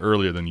it even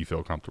earlier than you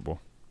feel comfortable.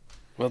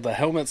 Well, the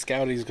helmet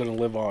scouting is going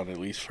to live on at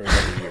least for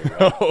another year,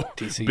 right?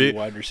 TCU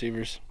wide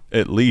receivers.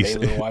 At least.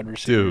 Baylor wide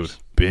receivers.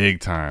 Dude, big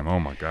time. Oh,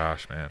 my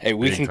gosh, man. Hey,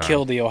 we can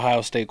kill the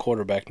Ohio State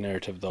quarterback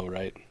narrative, though,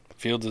 right?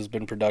 Fields has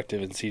been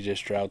productive, and C.J.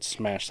 Stroud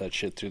smashed that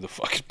shit through the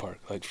fucking park.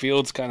 Like,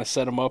 Fields kind of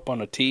set him up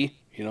on a tee.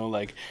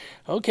 Like,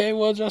 okay,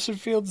 well, Justin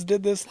Fields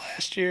did this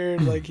last year.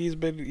 Like, he's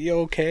been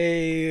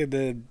okay. And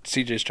then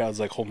C.J. Stroud's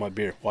like, hold my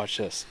beer. Watch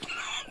this.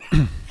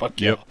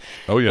 Fuck you. Yep.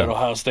 Oh, yeah. That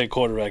Ohio State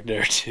quarterback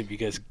narrative, you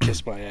guys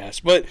kiss my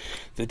ass. But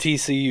the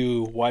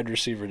TCU wide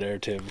receiver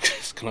narrative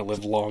is going to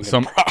live long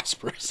and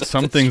prosperous.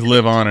 Some things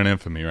live on in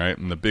infamy, right?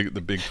 And the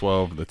Big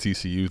 12, the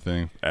TCU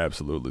thing,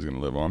 absolutely is going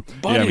to live on.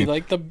 Buddy,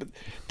 like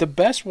the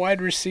best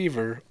wide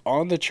receiver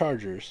on the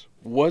Chargers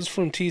was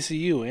from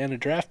TCU and a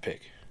draft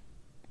pick.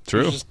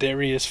 True. It's just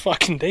Darius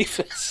fucking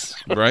Davis.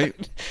 Right?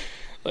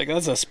 Like,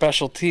 that's a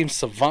special team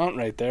savant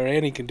right there,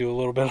 and he can do a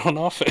little bit on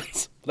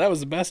offense. That was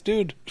the best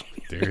dude.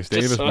 Darius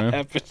Davis, so man.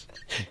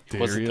 It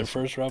wasn't their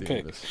first-round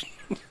pick.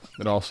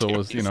 It also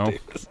was,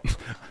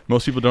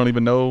 most people don't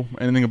even know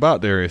anything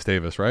about Darius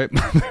Davis, right?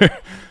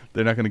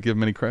 They're not going to give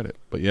him any credit.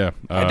 But, yeah.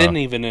 I didn't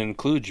even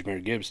include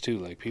Jahmyr Gibbs, too.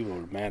 Like, people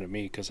were mad at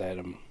me because I had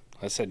him.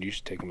 I said you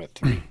should take him at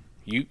 3.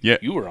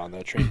 You were on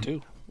that train,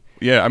 too.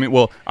 Yeah, I mean,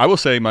 well, I will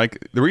say,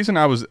 Mike, the reason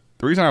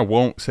I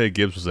won't say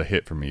Gibbs was a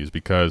hit for me is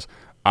because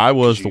I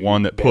was the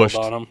one that pushed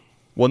on him.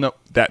 Well, no,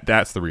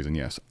 that's the reason,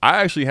 yes. I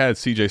actually had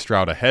C.J.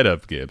 Stroud ahead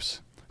of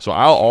Gibbs, so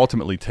I'll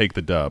ultimately take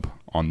the dub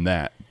on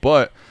that.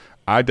 But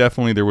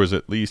there was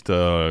at least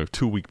a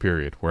 2-week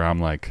period where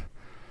I'm like,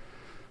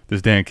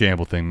 this Dan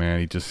Campbell thing, man,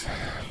 he just,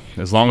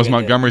 as long as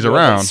Montgomery's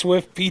around.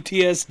 Swift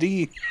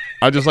PTSD.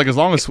 I just like, as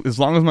long as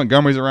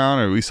Montgomery's around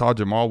or we saw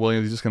Jamal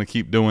Williams, he's just going to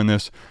keep doing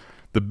this.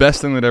 The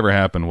best thing that ever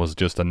happened was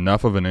just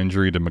enough of an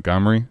injury to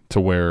Montgomery to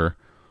where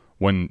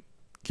when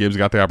Gibbs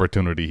got the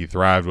opportunity. He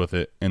thrived with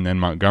it. And then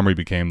Montgomery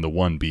became the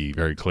 1B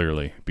very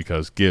clearly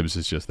because Gibbs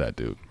is just that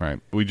dude, right?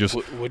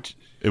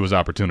 It was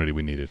opportunity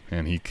we needed,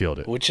 and he killed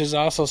it. Which is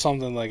also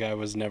something like I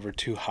was never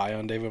too high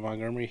on David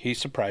Montgomery. He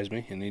surprised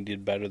me, and he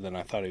did better than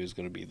I thought he was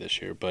going to be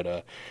this year.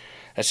 But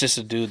that's just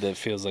a dude that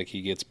feels like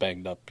he gets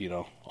banged up,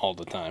 all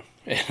the time.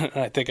 And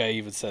I think I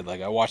even said,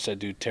 I watched that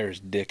dude tear his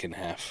dick in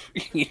half,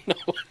 in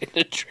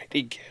a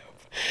training camp.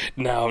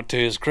 Now, to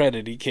his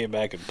credit, he came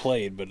back and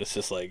played, but it's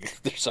just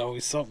there's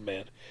always something,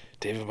 man.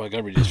 David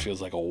Montgomery just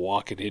feels like a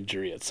walking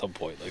injury at some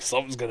point.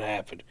 Something's going to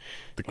happen.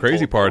 The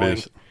crazy part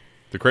is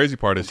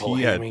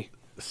he had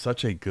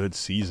such a good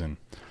season.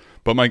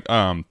 But, Mike,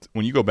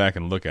 when you go back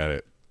and look at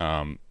it,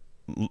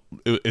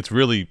 it's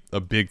really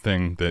a big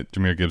thing that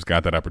Jahmyr Gibbs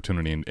got that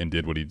opportunity and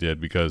did what he did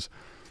because,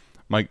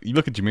 Mike, you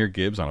look at Jahmyr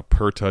Gibbs on a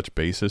per-touch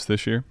basis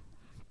this year.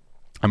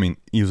 I mean,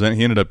 he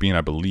ended up being,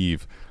 I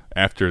believe,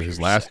 after his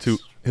last 2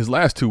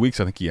 weeks,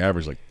 I think he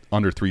averaged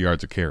under 3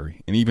 yards a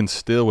carry. And even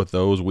still with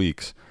those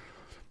weeks,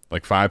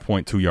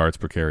 5.2 yards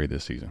per carry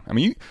this season. I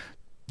mean,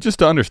 just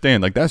to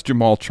understand, that's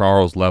Jamal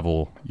Charles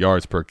level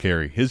yards per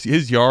carry.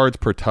 His yards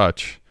per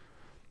touch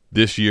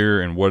this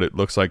year and what it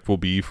looks like will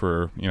be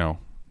for,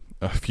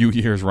 a few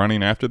years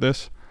running after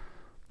this.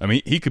 I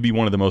mean, he could be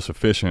one of the most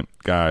efficient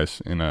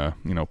guys in a,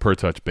 per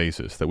touch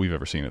basis that we've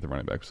ever seen at the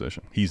running back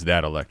position. He's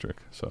that electric.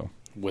 So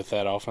with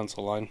that offensive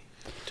line,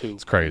 too.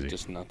 It's crazy.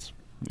 Just nuts.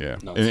 Yeah.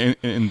 Nuts.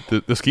 And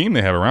the scheme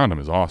they have around him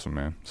is awesome,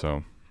 man.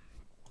 So.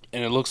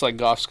 And it looks like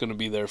Goff's going to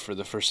be there for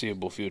the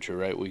foreseeable future,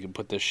 right? We can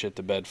put this shit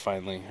to bed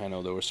finally. I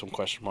know there were some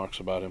question marks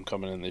about him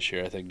coming in this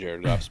year. I think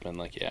Jared Goff's been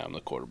yeah, I'm the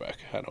quarterback.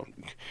 I don't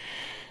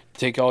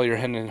take all your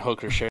Hendon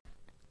Hooker share.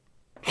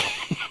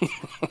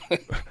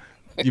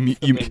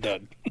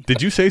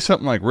 Did you say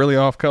something really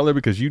off color?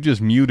 Because you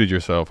just muted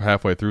yourself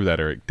halfway through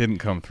that, or it didn't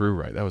come through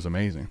right. That was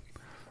amazing.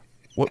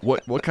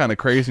 What kind of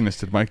craziness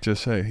did Mike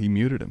just say? He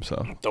muted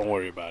himself. Don't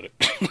worry about it.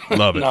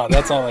 Love it. No,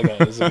 that's all I got.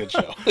 It's a good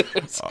show.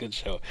 It's a good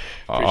show.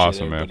 Appreciate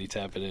awesome, everybody man.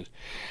 Tapping in.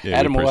 Yeah,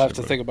 Adam, we'll have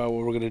to think about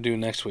what we're going to do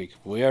next week.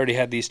 We already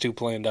had these two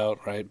planned out,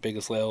 right?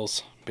 Biggest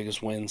L's,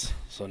 biggest wins.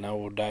 So now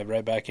we'll dive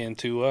right back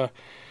into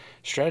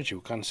strategy.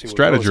 We'll kind of see what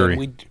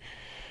goes.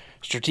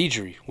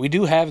 Strategery. We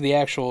do have the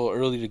actual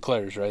early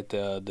declares, right?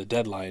 The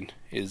deadline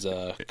is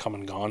come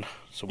and gone,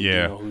 so we do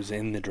know who's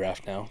in the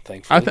draft now.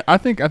 Thankfully, I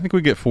think we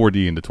get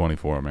 4D into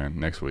 24, man.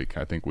 Next week,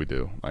 I think we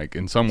do.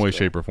 In some way,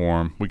 shape, or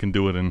form, we can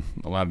do it in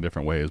a lot of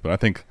different ways. But I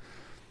think,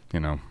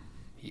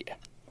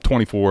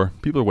 24.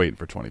 People are waiting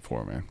for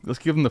 24, man. Let's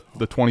give them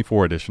the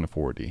 24 edition of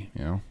 4D.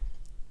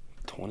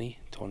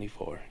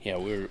 2024. Yeah,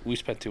 we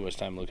spent too much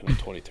time looking at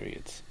 23.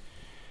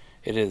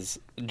 It is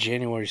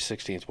January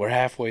 16th. We're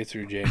halfway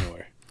through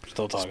January.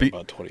 Still talking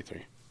about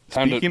 23.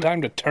 Time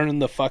to turn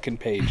the fucking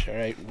page, all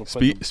right?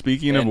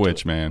 Speaking of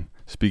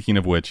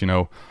which,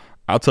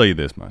 I'll tell you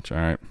this much, all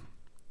right?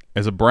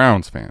 As a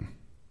Browns fan,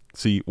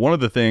 see, one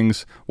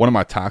of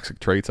my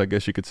toxic traits, I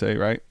guess you could say,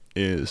 right,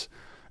 is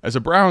as a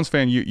Browns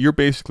fan, you're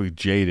basically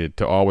jaded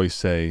to always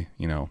say,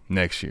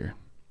 next year,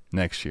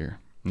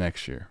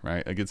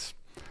 right? It's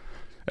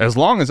as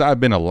long as I've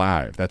been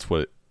alive, that's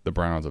what the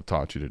Browns have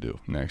taught you to do,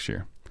 next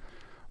year.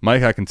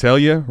 Mike, I can tell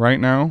you right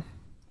now,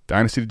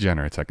 Dynasty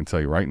Degenerates, I can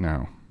tell you right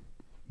now,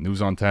 news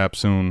on tap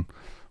soon,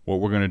 what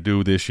we're going to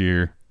do this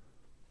year,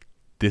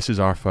 this is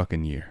our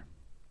fucking year.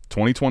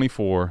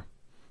 2024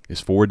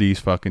 is 4D's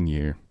fucking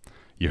year.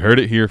 You heard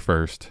it here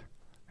first,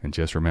 and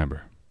just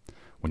remember,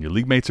 when your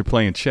league mates are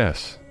playing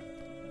chess,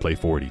 play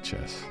 4D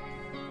chess.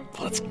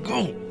 Let's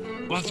go.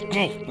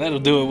 That'll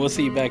do it. We'll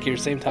see you back here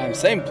same time,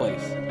 same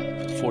place.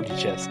 4D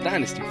Chess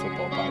Dynasty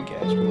Football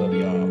Podcast. We love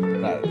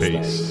y'all.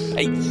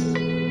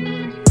 Peace.